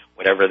shopping,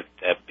 whatever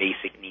the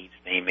basic needs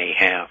they may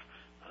have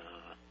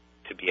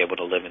to be able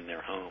to live in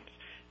their homes.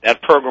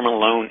 That program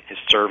alone is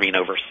serving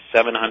over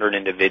 700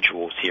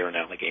 individuals here in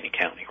Allegheny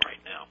County right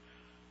now.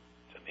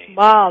 It's amazing.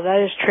 Wow, that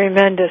is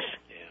tremendous.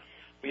 Yeah.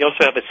 We also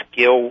have a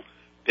skill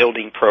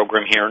building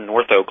program here in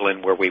North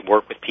Oakland where we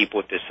work with people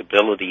with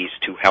disabilities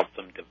to help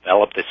them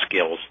develop the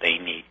skills they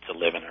need to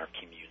live in our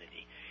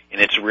community. And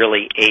it's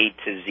really A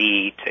to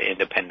Z to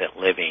independent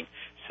living.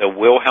 So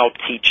we'll help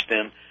teach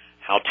them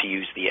how to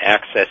use the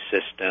access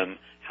system,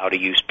 how to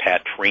use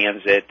PAT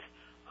Transit,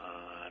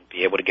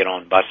 be able to get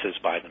on buses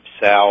by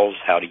themselves,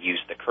 how to use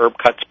the curb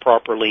cuts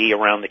properly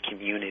around the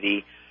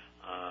community,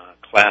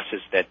 classes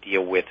that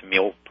deal with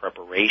meal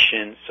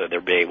preparation so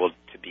they'll be able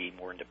to be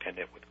more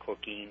independent with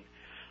cooking,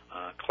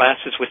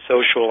 classes with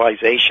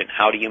socialization,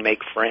 how do you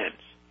make friends,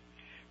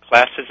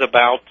 classes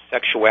about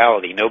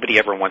sexuality. Nobody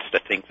ever wants to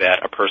think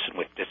that a person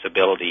with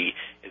disability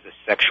is a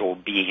sexual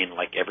being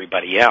like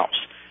everybody else.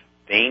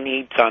 They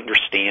need to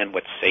understand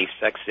what safe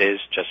sex is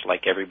just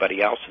like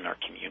everybody else in our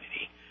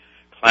community.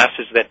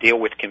 Classes that deal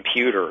with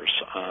computers.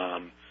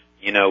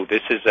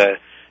 This is a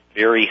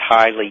very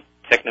highly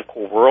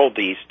technical world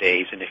these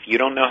days, and if you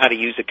don't know how to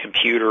use a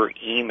computer or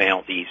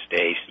email these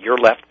days, you're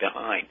left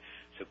behind.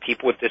 So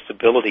people with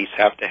disabilities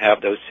have to have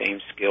those same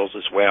skills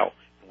as well,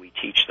 and we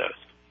teach those.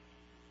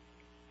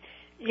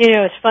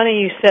 It's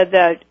funny you said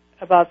that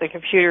about the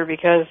computer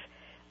because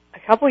a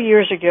couple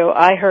years ago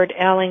I heard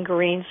Alan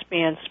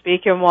Greenspan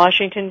speak in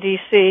Washington,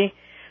 D.C.,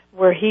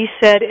 where he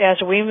said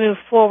as we move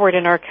forward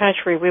in our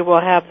country, we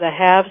will have the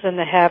haves and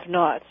the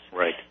have-nots.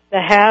 Right.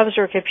 The haves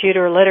are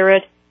computer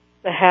literate,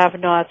 the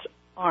have-nots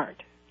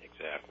aren't.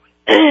 Exactly.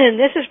 And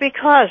this is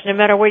because no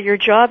matter what your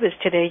job is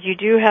today, you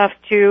do have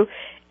to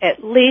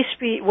at least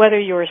be, whether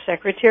you're a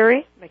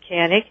secretary,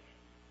 mechanic,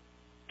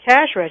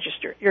 cash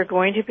register, you're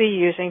going to be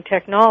using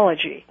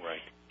technology.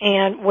 Right.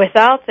 And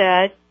without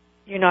that,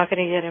 you're not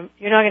going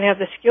to have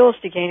the skills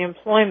to gain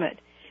employment.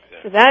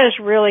 Exactly. So that is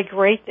really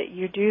great that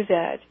you do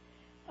that.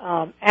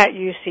 At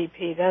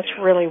UCP. That's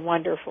really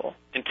wonderful.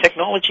 And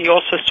technology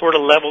also sort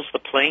of levels the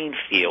playing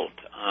field.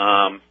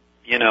 A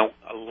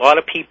lot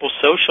of people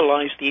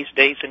socialize these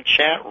days in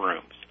chat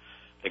rooms.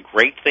 The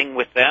great thing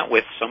with that,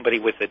 with somebody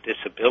with a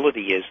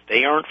disability, is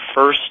they aren't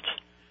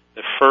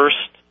the first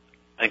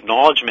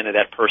acknowledgement of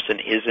that person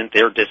isn't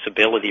their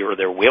disability or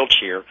their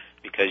wheelchair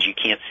because you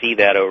can't see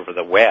that over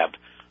the web.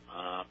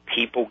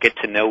 People get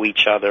to know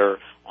each other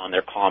on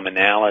their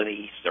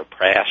commonalities, their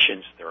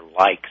passions, their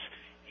likes.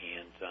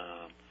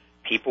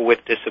 People with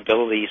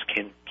disabilities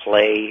can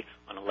play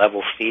on a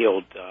level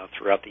field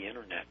throughout the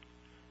Internet,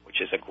 which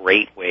is a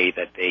great way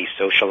that they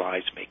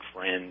socialize, make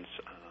friends,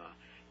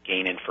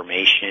 gain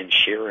information,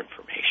 share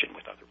information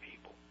with other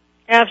people.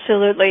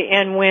 Absolutely.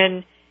 And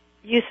when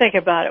you think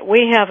about it,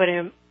 we have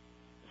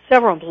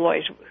several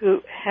employees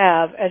who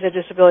have, as a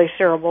disability,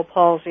 cerebral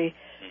palsy,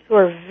 who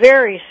are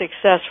very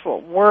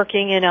successful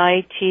working in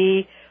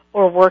IT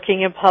or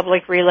working in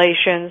public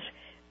relations.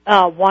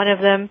 One of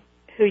them,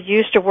 who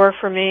used to work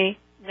for me,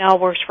 now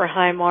works for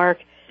Highmark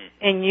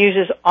and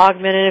uses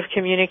augmentative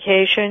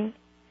communication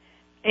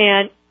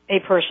and a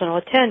personal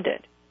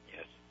attendant.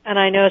 Yes. And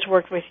I know it's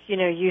worked with,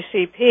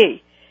 UCP.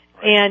 Right.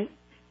 And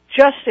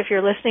just if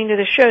you're listening to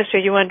the show so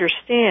you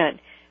understand,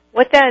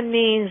 what that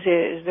means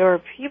is there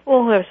are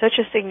people who have such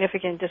a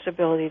significant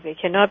disability they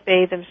cannot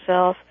bathe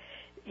themselves.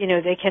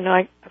 They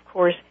cannot, of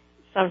course,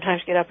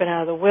 sometimes get up and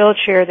out of the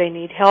wheelchair. They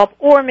need help.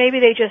 Or maybe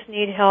they just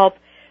need help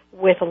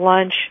with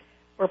lunch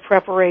or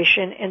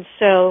preparation. And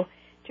so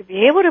to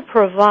be able to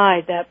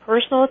provide that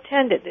personal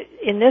attendant,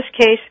 in this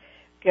case,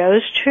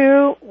 goes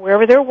to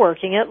wherever they're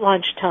working at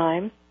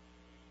lunchtime,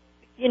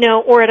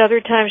 or at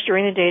other times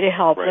during the day to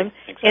help them.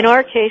 Exactly. In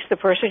our case, the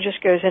person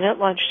just goes in at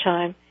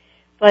lunchtime,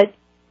 but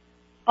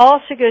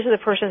also goes to the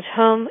person's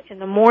home in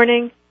the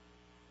morning,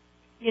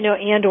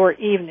 and or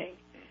evening.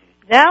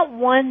 That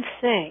one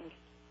thing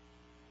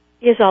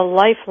is a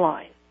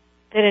lifeline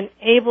that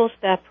enables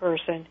that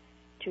person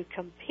to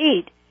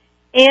compete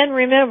and,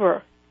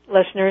 remember,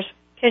 listeners,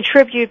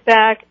 contribute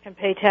back and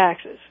pay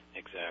taxes.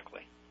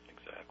 Exactly.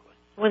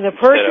 When the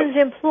person's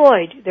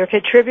employed, they're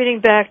contributing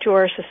back to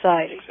our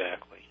society.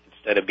 Exactly.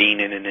 Instead of being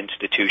in an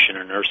institution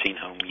or nursing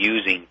home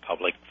using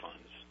public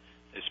funds,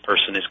 this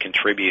person is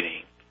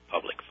contributing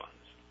public funds.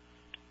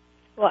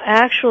 Well,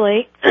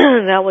 actually,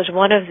 that was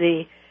one of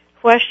the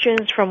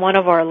questions from one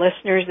of our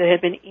listeners that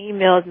had been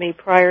emailed me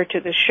prior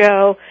to the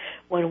show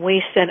when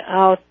we sent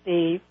out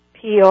the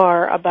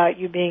PR about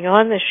you being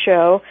on the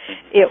show.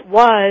 It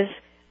was,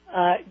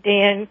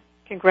 Dan,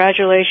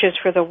 congratulations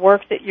for the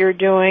work that you're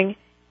doing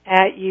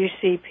at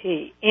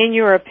UCP. In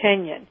your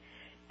opinion,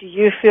 do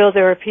you feel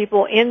there are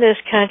people in this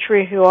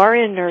country who are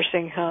in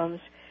nursing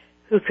homes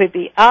who could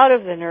be out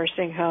of the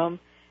nursing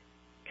home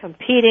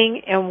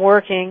competing and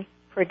working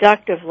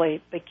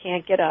productively but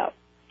can't get up?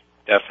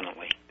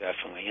 Definitely.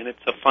 And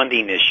it's a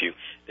funding issue.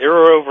 There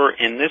are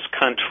in this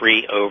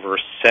country, over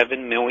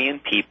 7 million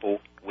people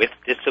with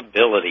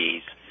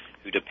disabilities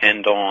who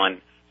depend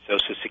on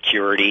Social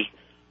Security.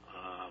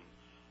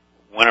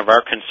 One of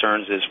our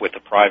concerns is with the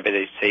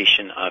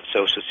privatization of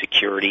Social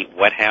Security,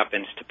 what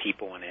happens to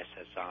people in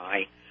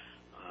SSI?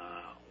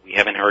 We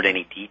haven't heard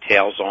any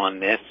details on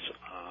this.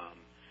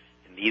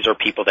 And these are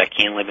people that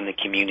can live in the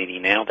community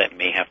now that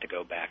may have to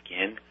go back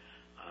in.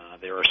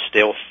 There are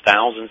still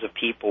thousands of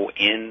people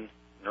in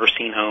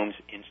nursing homes,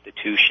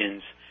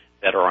 institutions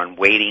that are on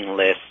waiting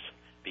lists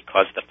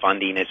because the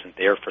funding isn't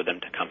there for them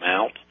to come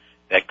out,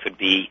 that could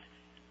be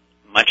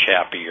much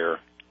happier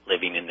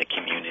living in the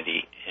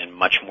community and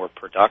much more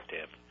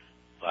productive.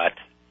 But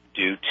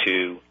due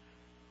to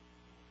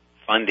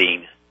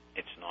funding,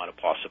 it's not a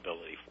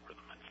possibility for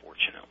them,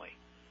 unfortunately.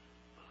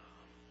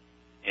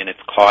 And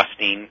it's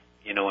costing,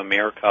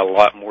 America a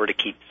lot more to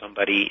keep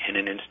somebody in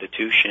an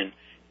institution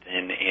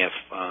than if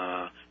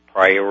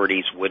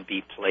priorities would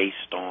be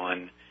placed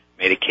on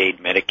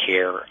Medicaid,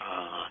 Medicare,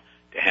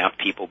 to have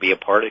people be a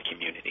part of the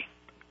community.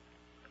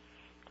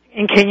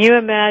 And can you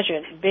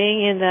imagine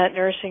being in that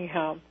nursing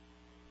home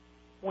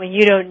when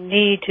you don't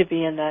need to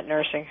be in that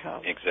nursing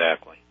home?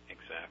 Exactly.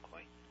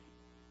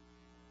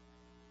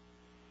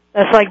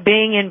 That's like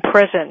being in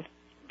prison.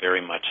 Very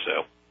much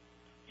so.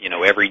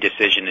 Every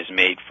decision is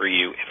made for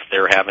you. If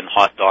they're having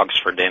hot dogs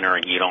for dinner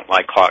and you don't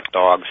like hot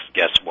dogs,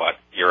 guess what?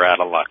 You're out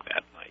of luck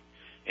that night.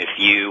 If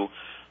you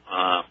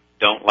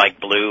don't like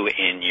blue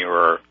and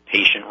your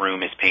patient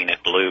room is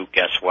painted blue,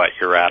 guess what?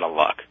 You're out of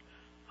luck.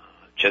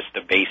 Just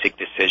the basic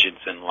decisions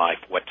in life,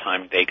 what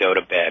time they go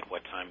to bed,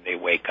 what time they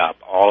wake up,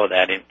 all of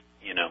that,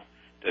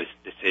 those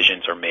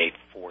decisions are made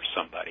for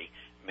somebody.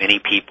 Many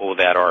people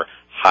that are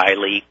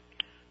highly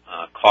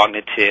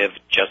cognitive,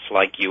 just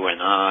like you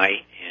and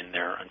I, and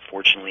they're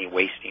unfortunately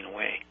wasting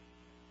away.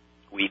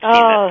 We've seen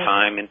that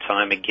time and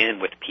time again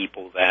with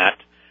people that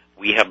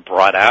we have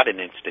brought out in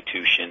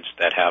institutions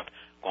that have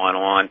gone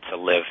on to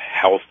live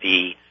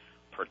healthy,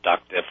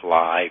 productive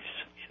lives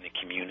in the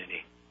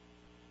community.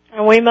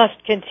 And we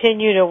must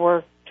continue to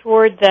work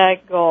toward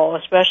that goal,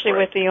 especially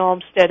with the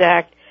Olmstead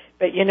Act.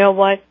 But you know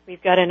what?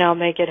 We've got to now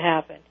make it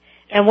happen.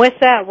 And with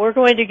that, we're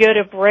going to go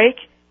to break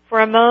for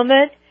a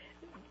moment.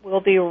 We'll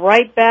be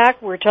right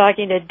back. We're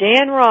talking to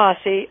Dan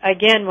Rossi.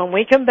 Again, when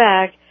we come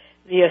back,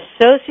 the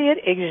Associate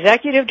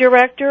Executive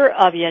Director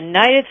of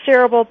United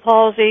Cerebral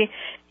Palsy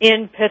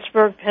in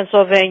Pittsburgh,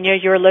 Pennsylvania.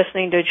 You're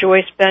listening to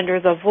Joyce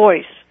Bender, the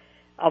voice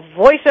of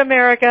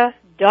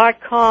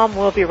VoiceAmerica.com.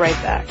 We'll be right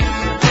back.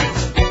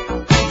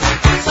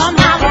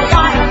 Somehow the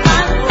wire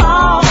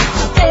unrolled,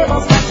 the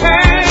tables were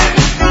turned,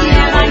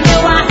 and I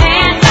knew I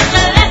had such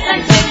a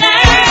lesson to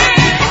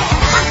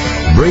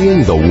learn.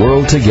 Bringing the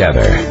world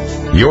together.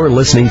 You're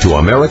listening to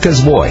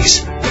America's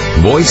Voice,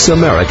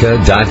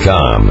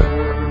 VoiceAmerica.com.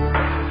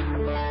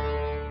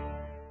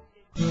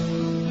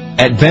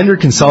 At Bender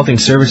Consulting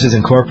Services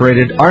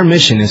Incorporated, our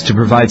mission is to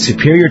provide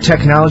superior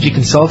technology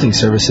consulting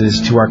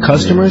services to our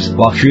customers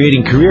while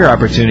creating career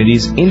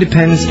opportunities,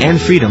 independence, and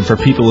freedom for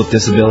people with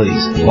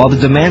disabilities. While the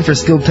demand for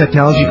skilled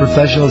technology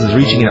professionals is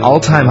reaching an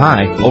all-time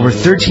high, over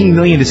 13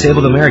 million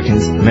disabled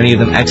Americans, many of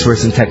them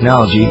experts in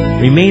technology,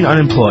 remain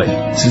unemployed.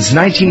 Since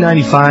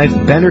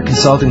 1995, Bender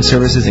Consulting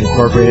Services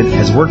Incorporated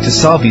has worked to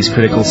solve these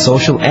critical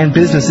social and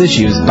business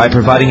issues by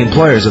providing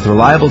employers with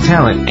reliable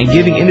talent and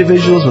giving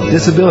individuals with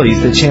disabilities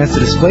the chance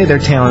to display their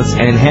talents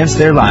and enhance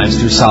their lives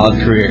through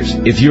solid careers.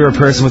 If you're a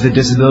person with a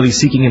disability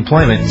seeking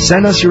employment,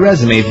 send us your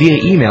resume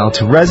via email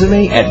to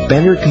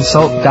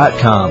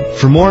resume@benderconsult.com.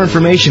 For more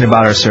information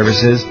about our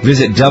services,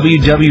 visit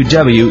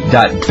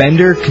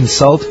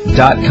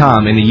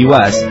www.benderconsult.com in the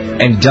U.S.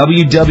 and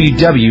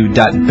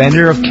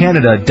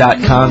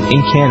www.benderofcanada.com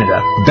in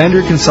Canada.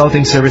 Bender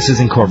Consulting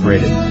Services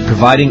Incorporated,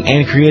 providing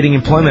and creating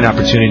employment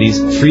opportunities,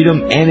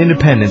 freedom, and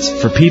independence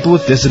for people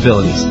with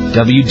disabilities.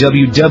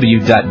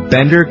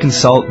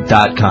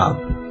 www.benderconsult.com.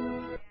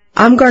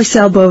 I'm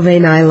Garcelle Beauvais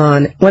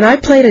Nylon. When I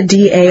played a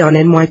DA on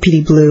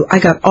NYPD Blue, I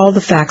got all the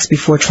facts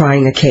before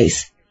trying a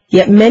case.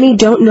 Yet many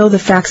don't know the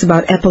facts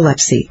about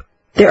epilepsy.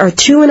 There are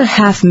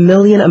 2.5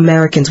 million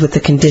Americans with the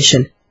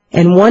condition,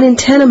 and 1 in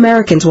 10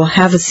 Americans will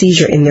have a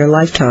seizure in their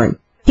lifetime.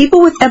 People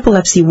with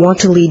epilepsy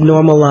want to lead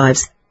normal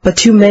lives, but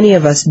too many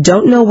of us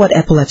don't know what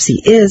epilepsy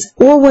is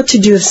or what to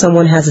do if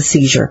someone has a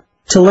seizure.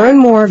 To learn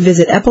more,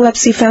 visit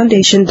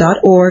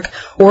epilepsyfoundation.org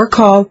or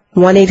call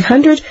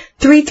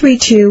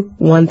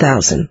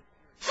 1-800-332-1000.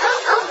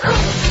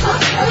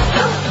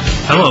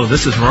 Hello,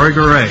 this is Rory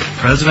Garay,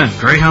 President of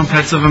Greyhound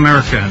Pets of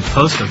America and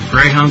host of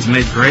Greyhounds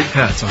Made Great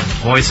Pets on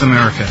Voice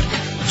America.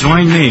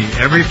 Join me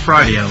every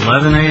Friday at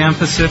 11 a.m.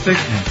 Pacific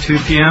and 2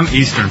 p.m.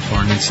 Eastern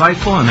for an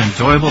insightful and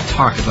enjoyable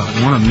talk about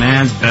one of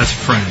man's best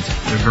friends,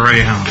 the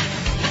Greyhound.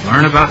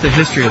 Learn about the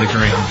history of the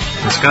Greyhound,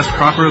 discuss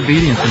proper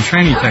obedience and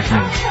training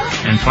techniques,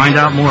 and find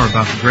out more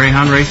about the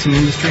Greyhound racing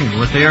industry and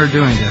what they are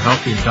doing to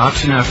help the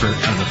adoption effort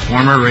of the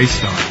former race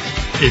stars.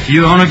 If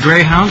you own a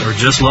Greyhound or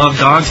just love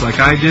dogs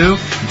like I do,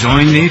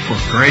 join me for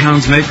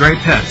Greyhounds Make Great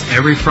Pets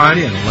every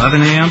Friday at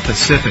 11 a.m.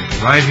 Pacific,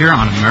 right here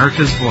on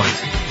America's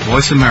Voice,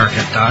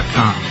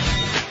 voiceamerica.com.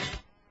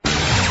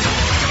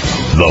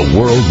 The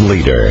world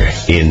leader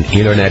in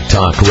Internet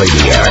Talk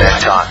Radio.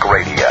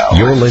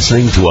 You're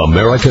listening to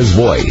America's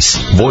Voice,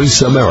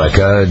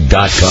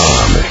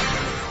 voiceamerica.com.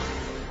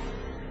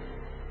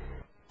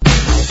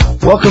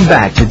 Welcome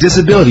back to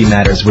Disability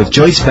Matters with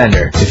Joyce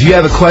Bender. If you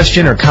have a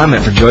question or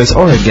comment for Joyce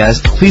or her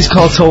guest, please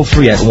call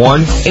toll-free at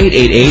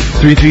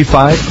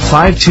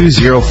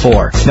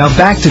 1-888-335-5204. Now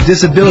back to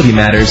Disability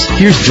Matters.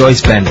 Here's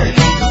Joyce Bender.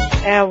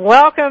 And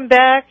welcome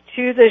back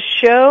to the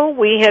show.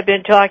 We have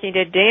been talking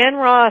to Dan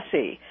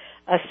Rossi,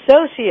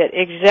 Associate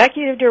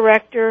Executive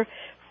Director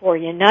for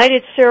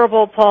United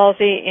Cerebral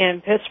Palsy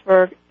in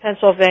Pittsburgh,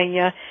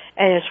 Pennsylvania,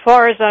 and as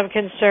far as I'm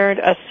concerned,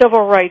 a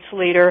civil rights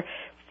leader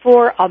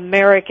for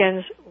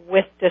Americans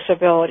with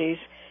disabilities.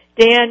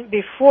 Dan,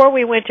 before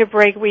we went to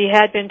break, we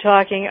had been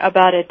talking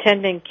about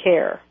attending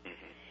care.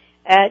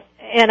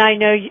 And I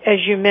know,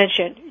 as you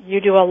mentioned, you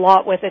do a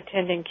lot with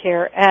attending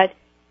care at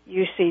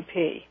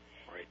UCP.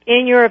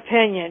 In your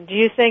opinion, do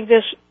you think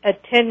this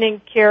attending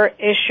care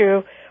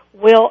issue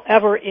will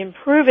ever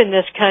improve in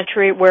this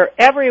country where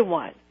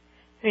everyone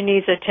who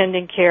needs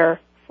attending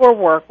care for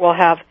work will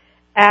have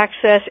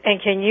access?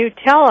 And can you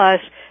tell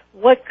us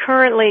what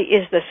currently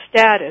is the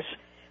status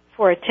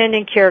for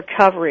attending care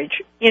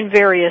coverage in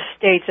various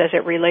states as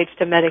it relates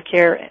to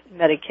Medicare and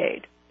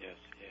Medicaid? Yes.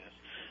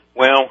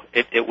 Well,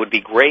 it would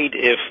be great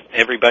if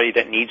everybody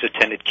that needs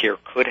attended care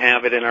could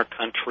have it in our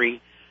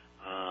country.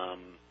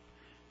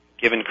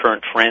 Given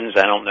current trends,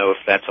 I don't know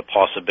if that's a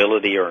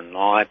possibility or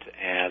not,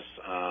 as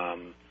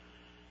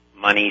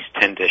monies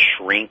tend to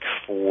shrink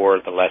for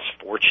the less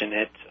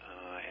fortunate,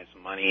 as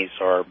monies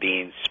are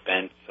being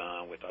spent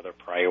with other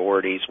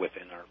priorities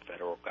within our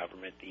federal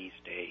government these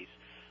days.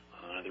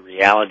 The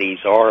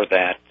realities are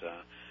that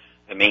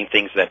the main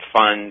things that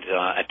fund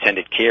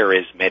attended care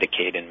is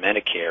Medicaid and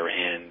Medicare,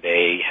 and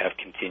they have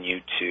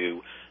continued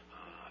to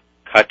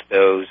cut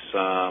those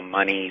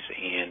monies,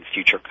 and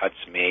future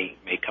cuts may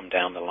come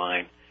down the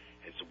line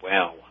as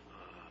well.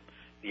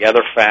 The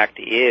other fact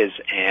is,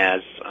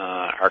 as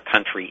our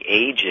country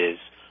ages,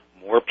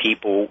 more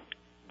people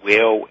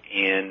will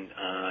and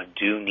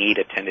do need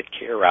attended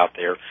care out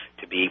there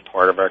to be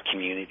part of our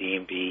community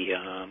and be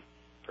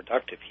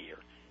productive here.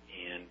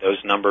 And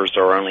those numbers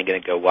are only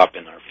going to go up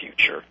in our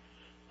future.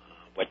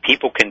 What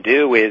people can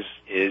do is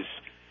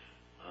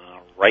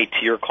write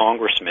to your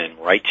congressman,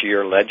 write to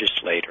your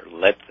legislator,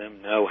 let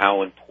them know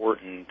how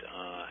important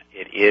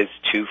it is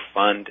to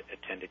fund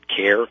attended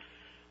care,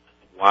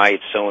 why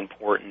it's so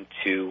important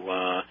to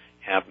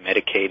have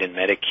Medicaid and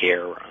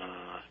Medicare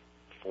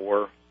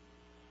for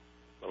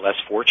the less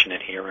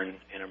fortunate here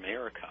in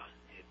America.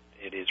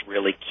 It is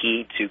really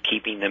key to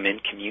keeping them in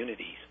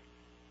communities.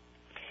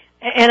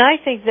 And I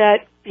think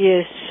that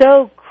is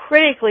so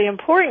critically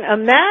important.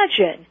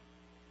 Imagine,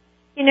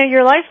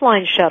 your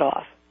lifeline's shut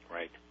off.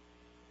 Right.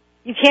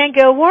 You can't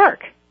go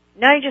work.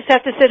 Now you just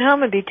have to sit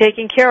home and be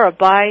taken care of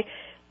by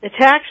the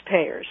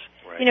taxpayers.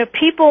 Right.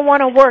 People want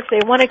to work.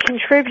 They want to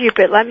contribute.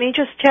 But let me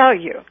just tell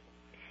you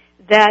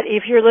that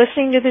if you're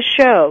listening to the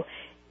show,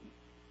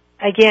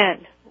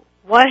 again,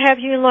 what have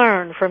you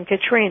learned from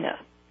Katrina?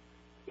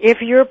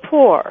 If you're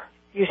poor,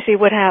 you see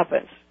what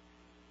happens.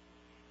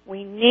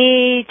 We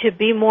need to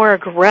be more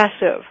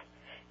aggressive,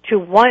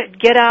 to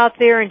get out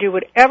there and do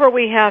whatever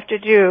we have to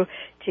do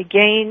to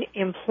gain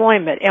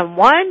employment. And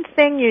one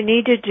thing you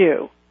need to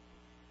do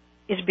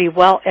is be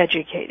well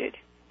educated.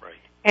 Right.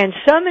 And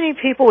so many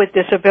people with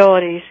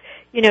disabilities,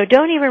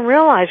 don't even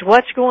realize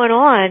what's going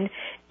on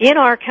in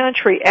our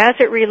country as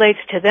it relates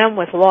to them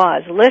with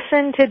laws.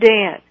 Listen to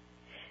Dan.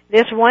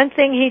 This one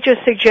thing he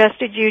just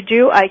suggested you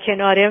do, I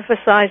cannot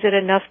emphasize it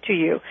enough to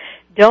you.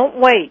 Don't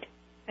wait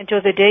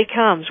until the day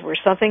comes where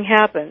something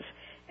happens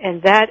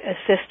and that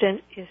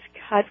assistant is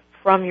cut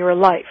from your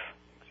life.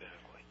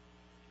 Exactly.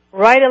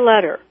 Write a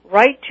letter.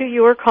 Write to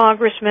your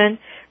congressman,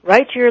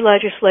 write to your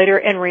legislator,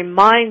 and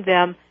remind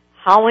them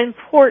how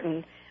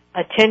important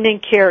attending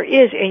care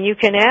is. And you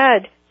can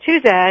add to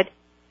that,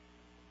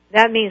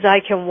 that means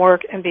I can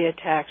work and be a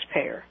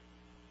taxpayer.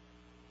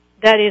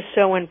 That is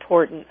so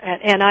important.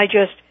 And I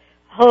just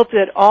hope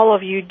that all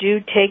of you do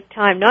take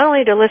time, not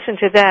only to listen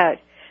to that,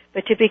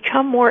 but to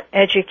become more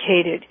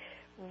educated.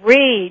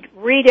 Read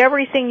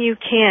everything you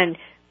can.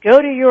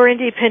 Go to your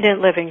independent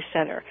living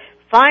center.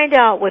 Find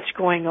out what's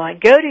going on.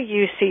 Go to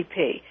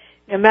UCP.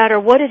 No matter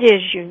what it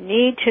is, you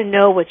need to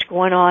know what's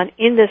going on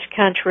in this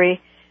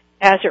country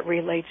as it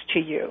relates to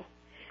you.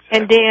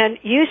 And Dan,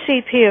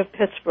 UCP of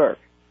Pittsburgh,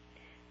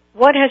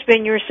 what has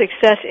been your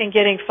success in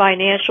getting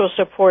financial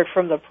support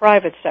from the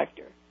private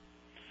sector?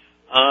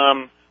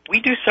 We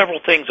do several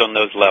things on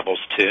those levels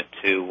to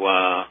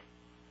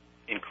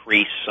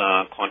increase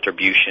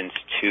contributions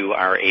to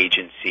our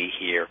agency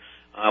here.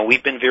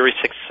 We've been very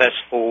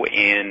successful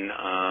in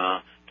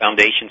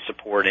foundation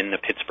support in the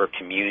Pittsburgh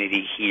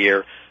community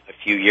here. A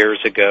few years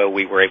ago,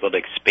 we were able to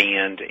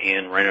expand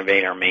and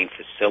renovate our main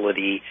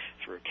facility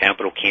through a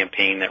capital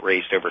campaign that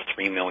raised over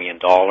 $3 million,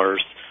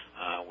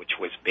 which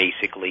was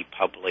basically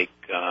public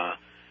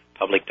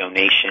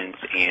donations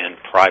and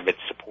private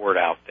support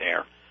out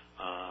there.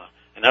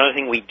 Another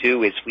thing we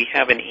do is we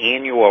have an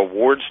annual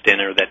awards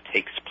dinner that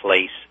takes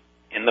place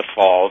in the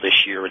fall.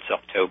 This year it's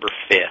October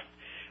 5th,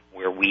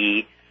 where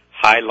we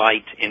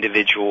highlight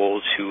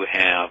individuals who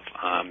have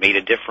made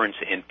a difference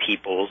in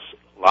people's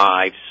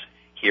lives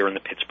here in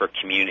the Pittsburgh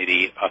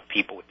community of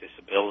people with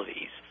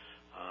disabilities.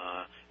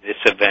 This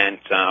event,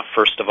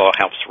 first of all,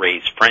 helps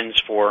raise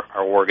funds for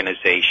our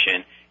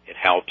organization. It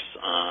helps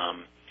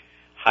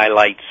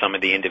highlight some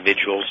of the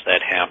individuals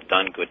that have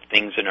done good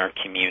things in our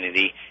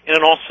community, and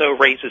it also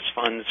raises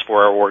funds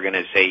for our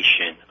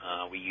organization.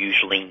 We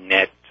usually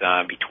net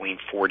between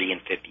 $40,000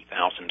 and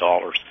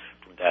 $50,000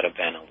 from that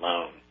event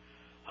alone.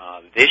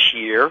 This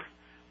year,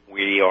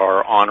 we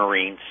are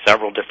honoring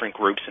several different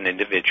groups and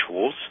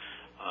individuals.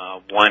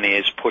 One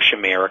is Push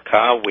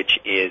America, which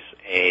is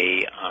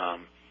a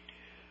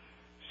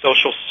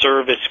social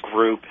service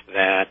group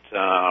that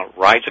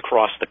rides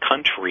across the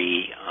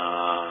country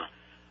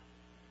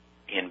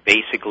and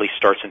basically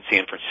starts in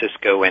San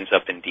Francisco, ends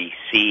up in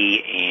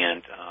D.C.,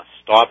 and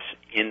stops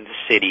in the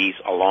cities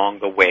along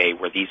the way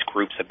where these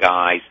groups of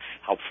guys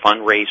help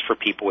fundraise for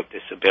people with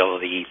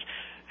disabilities,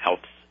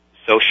 help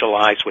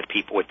socialize with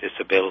people with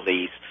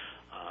disabilities,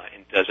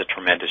 and does a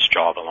tremendous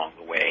job along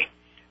the way.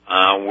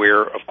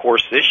 We're, of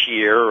course, this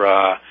year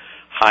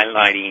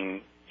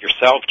highlighting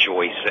yourself,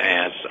 Joyce,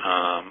 as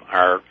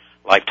our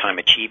Lifetime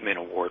Achievement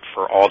Award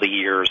for all the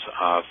years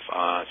of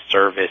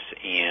service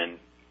and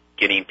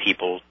getting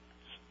people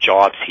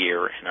jobs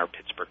here in our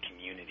Pittsburgh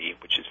community,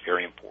 which is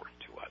very important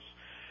to us.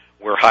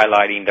 We're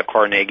highlighting the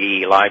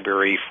Carnegie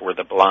Library for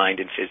the blind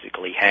and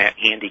physically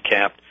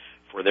handicapped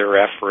for their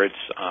efforts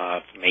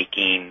of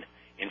making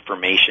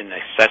information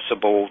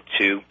accessible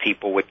to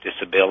people with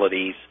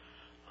disabilities.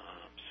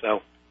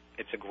 So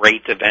it's a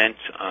great event.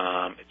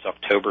 It's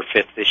October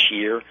 5th this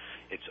year.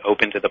 It's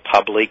open to the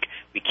public.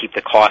 We keep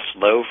the cost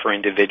low for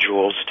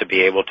individuals to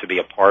be able to be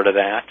a part of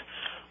that.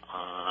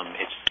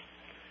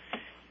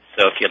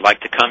 So if you'd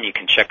like to come, you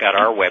can check out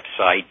our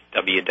website,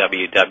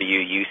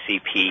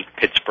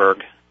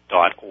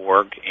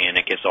 www.ucppittsburgh.org, and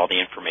it gives all the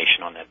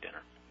information on that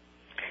dinner.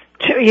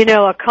 You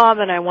know, a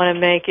comment I want to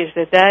make is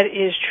that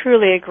is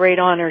truly a great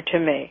honor to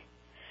me,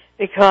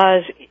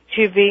 because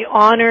to be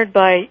honored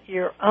by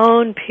your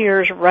own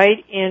peers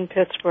right in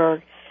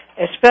Pittsburgh,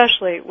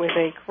 especially with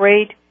a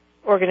great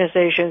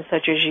organization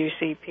such as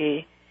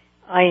UCP,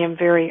 I am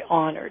very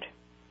honored.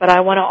 But I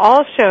want to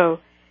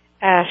also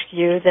ask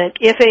you that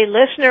if a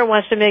listener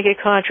wants to make a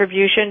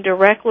contribution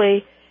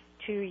directly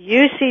to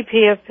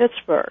UCP of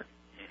Pittsburgh,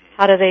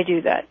 how do they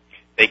do that?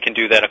 They can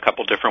do that a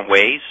couple different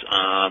ways.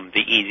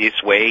 The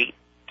easiest way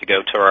to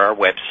go to our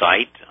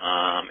website,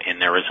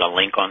 and there is a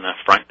link on the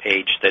front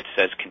page that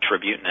says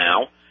Contribute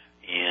Now,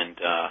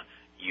 and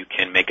you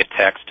can make a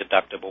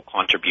tax-deductible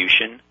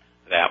contribution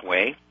that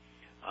way.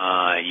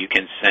 You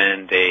can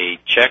send a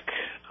check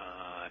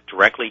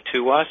directly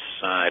to us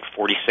at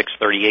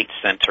 4638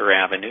 Center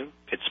Avenue,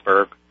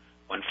 Pittsburgh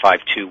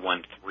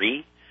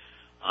 15213.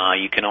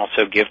 You can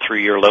also give through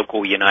your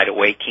local United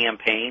Way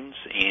campaigns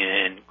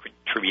and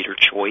Contributor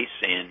Choice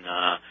and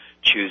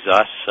choose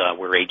us.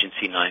 We're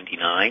Agency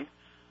 99 in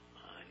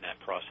that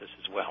process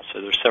as well.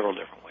 So there's several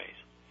different ways.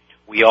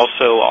 We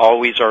also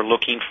always are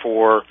looking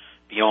for,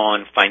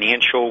 beyond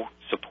financial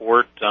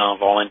support,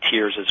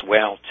 volunteers as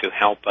well to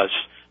help us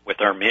with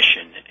our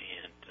mission. And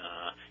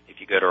if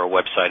you go to our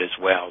website as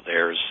well,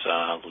 there's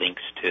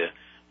links to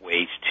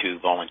ways to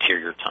volunteer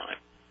your time.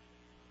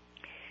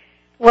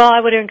 Well, I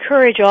would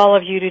encourage all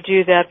of you to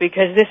do that,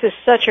 because this is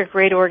such a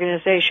great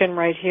organization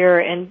right here.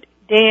 And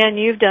Dan,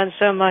 you've done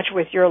so much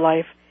with your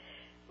life.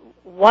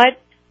 What,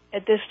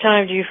 at this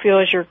time, do you feel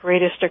is your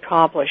greatest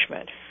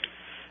accomplishment?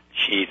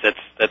 Geez,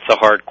 that's a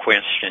hard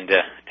question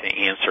to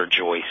answer,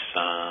 Joyce.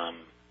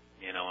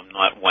 You know, I'm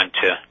not one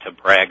to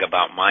brag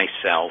about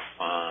myself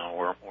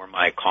or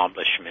my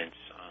accomplishments.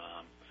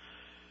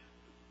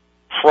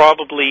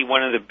 Probably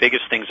one of the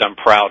biggest things I'm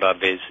proud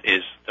of is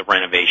the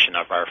renovation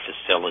of our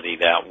facility.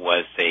 That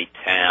was a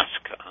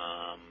task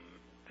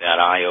that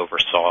I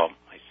oversaw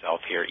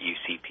myself here at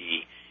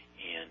UCP,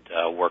 and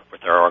worked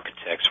with our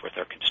architects, with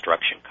our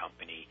construction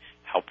company,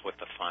 helped with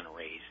the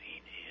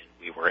fundraising, and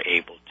we were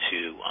able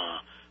to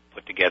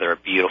put together a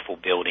beautiful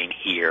building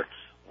here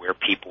where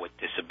people with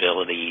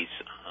disabilities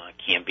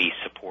can be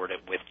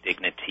supported with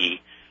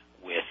dignity,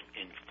 with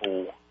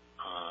full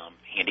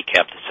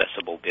handicapped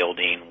accessible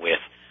building with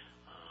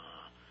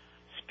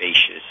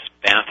spacious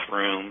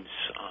bathrooms,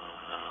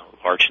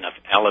 large enough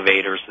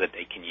elevators that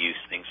they can use,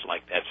 things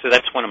like that. So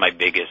that's one of my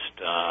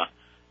biggest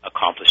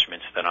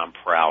accomplishments that I'm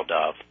proud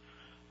of.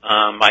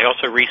 I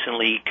also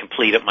recently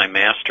completed my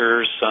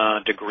master's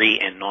degree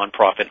in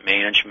nonprofit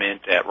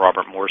management at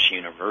Robert Morris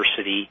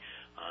University.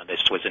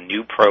 This was a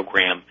new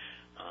program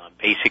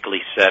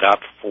basically set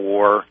up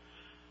for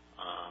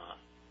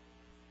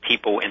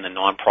people in the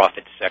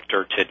nonprofit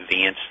sector to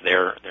advance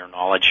their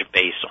knowledge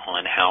base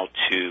on how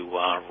to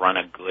run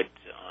a good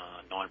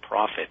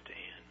nonprofit.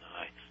 And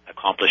I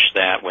accomplished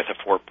that with a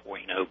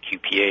 4.0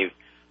 QPA,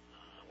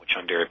 which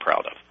I'm very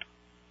proud of.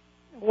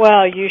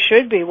 Well, you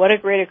should be. What a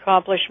great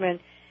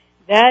accomplishment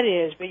that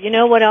is. But you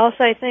know what else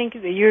I think?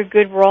 That you're a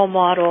good role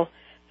model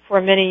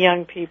for many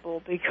young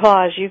people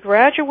because you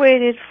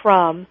graduated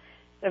from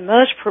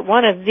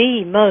one of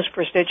the most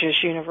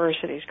prestigious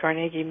universities,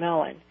 Carnegie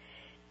Mellon,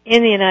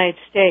 in the United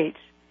States.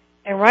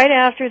 And right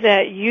after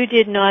that, you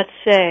did not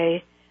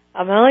say,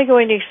 I'm only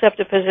going to accept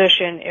a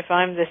position if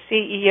I'm the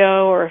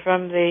CEO or if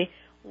I'm the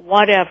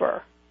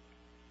whatever.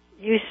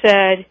 You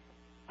said,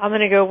 I'm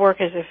going to go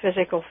work as a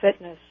physical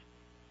fitness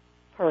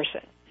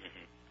person.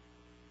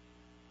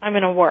 I'm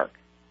going to work.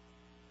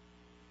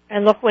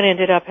 And look what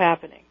ended up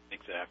happening.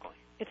 Exactly.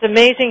 It's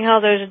amazing how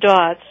those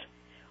dots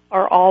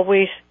are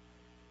always,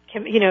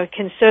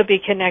 can so be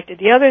connected.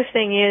 The other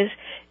thing is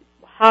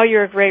how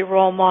you're a great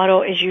role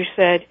model is you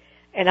said,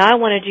 and I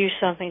want to do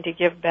something to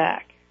give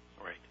back.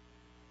 Right.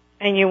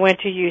 And you went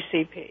to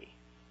UCP.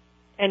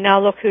 And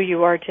now look who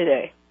you are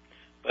today.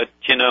 But,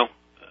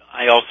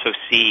 I also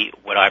see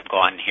what I've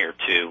gotten here,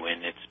 too,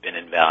 and it's been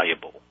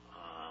invaluable.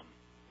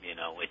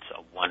 It's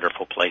a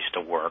wonderful place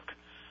to work.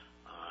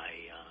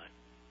 I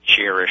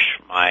cherish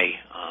my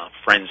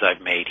friends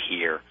I've made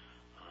here.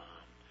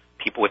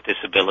 People with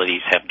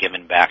disabilities have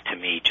given back to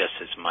me just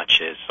as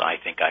much as I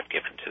think I've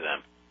given to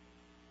them.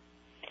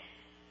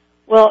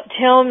 Well,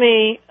 tell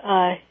me,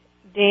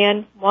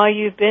 Dan, while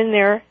you've been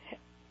there,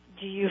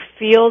 do you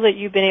feel that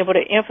you've been able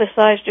to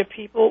emphasize to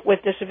people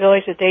with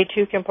disabilities that they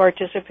too can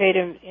participate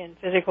in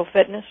physical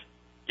fitness?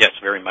 Yes,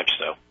 very much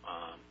so.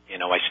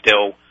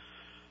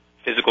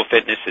 Physical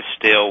fitness is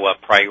still a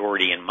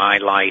priority in my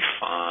life.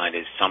 It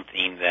is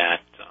something that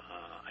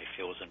I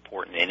feel is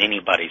important in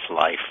anybody's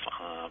life.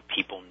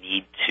 People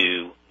need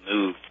to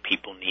move.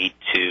 People need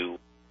to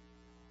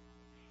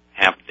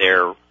have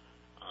their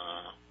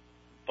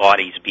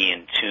bodies be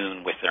in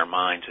tune with their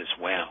minds as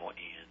well, and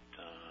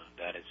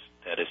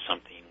that is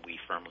something we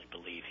firmly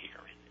believe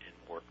here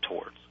and work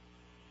towards.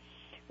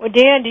 Well,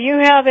 Dan, do you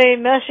have a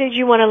message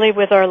you want to leave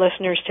with our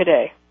listeners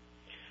today?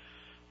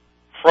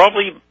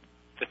 Probably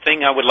the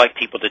thing I would like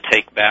people to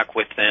take back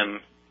with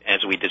them,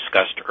 as we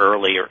discussed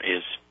earlier,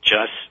 is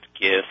just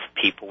give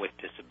people with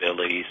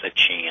disabilities a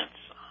chance.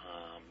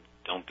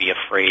 Don't be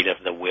afraid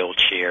of the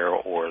wheelchair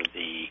or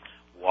the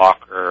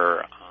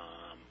walker.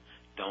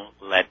 Don't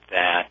let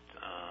that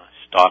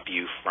stop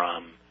you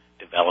from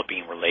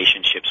developing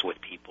relationships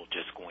with people,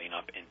 just going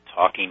up and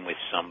talking with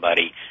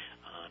somebody.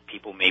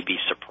 People may be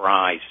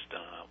surprised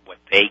what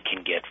they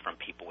can get from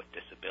people with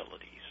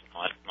disabilities.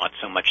 Not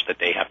so much that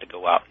they have to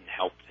go out and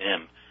help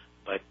them,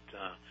 but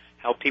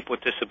how people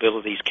with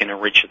disabilities can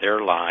enrich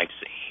their lives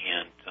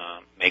and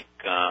make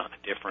a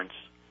difference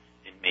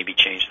and maybe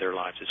change their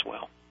lives as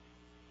well.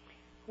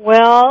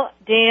 Well,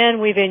 Dan,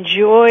 we've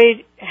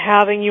enjoyed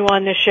having you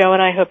on the show,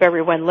 and I hope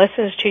everyone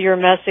listens to your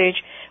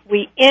message.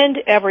 We end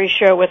every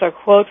show with a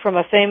quote from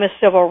a famous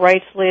civil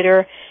rights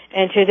leader,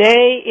 and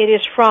today it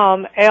is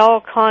from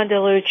Al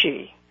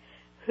Condalucci,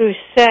 who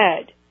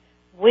said,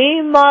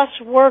 "We must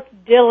work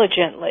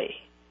diligently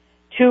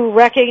to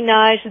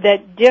recognize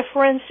that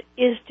difference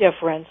is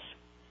difference,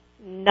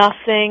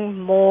 nothing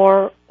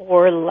more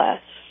or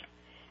less."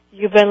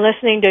 You've been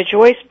listening to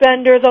Joyce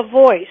Bender, the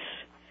voice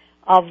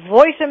of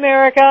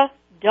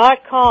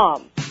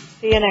VoiceAmerica.com.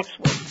 See you next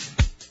week.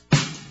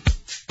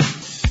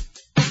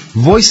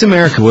 Voice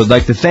America would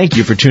like to thank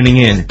you for tuning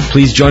in.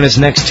 Please join us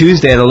next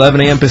Tuesday at 11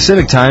 a.m.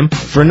 Pacific Time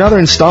for another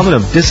installment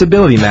of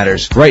Disability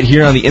Matters, right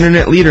here on the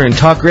Internet leader in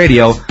talk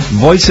radio,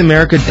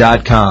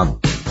 VoiceAmerica.com.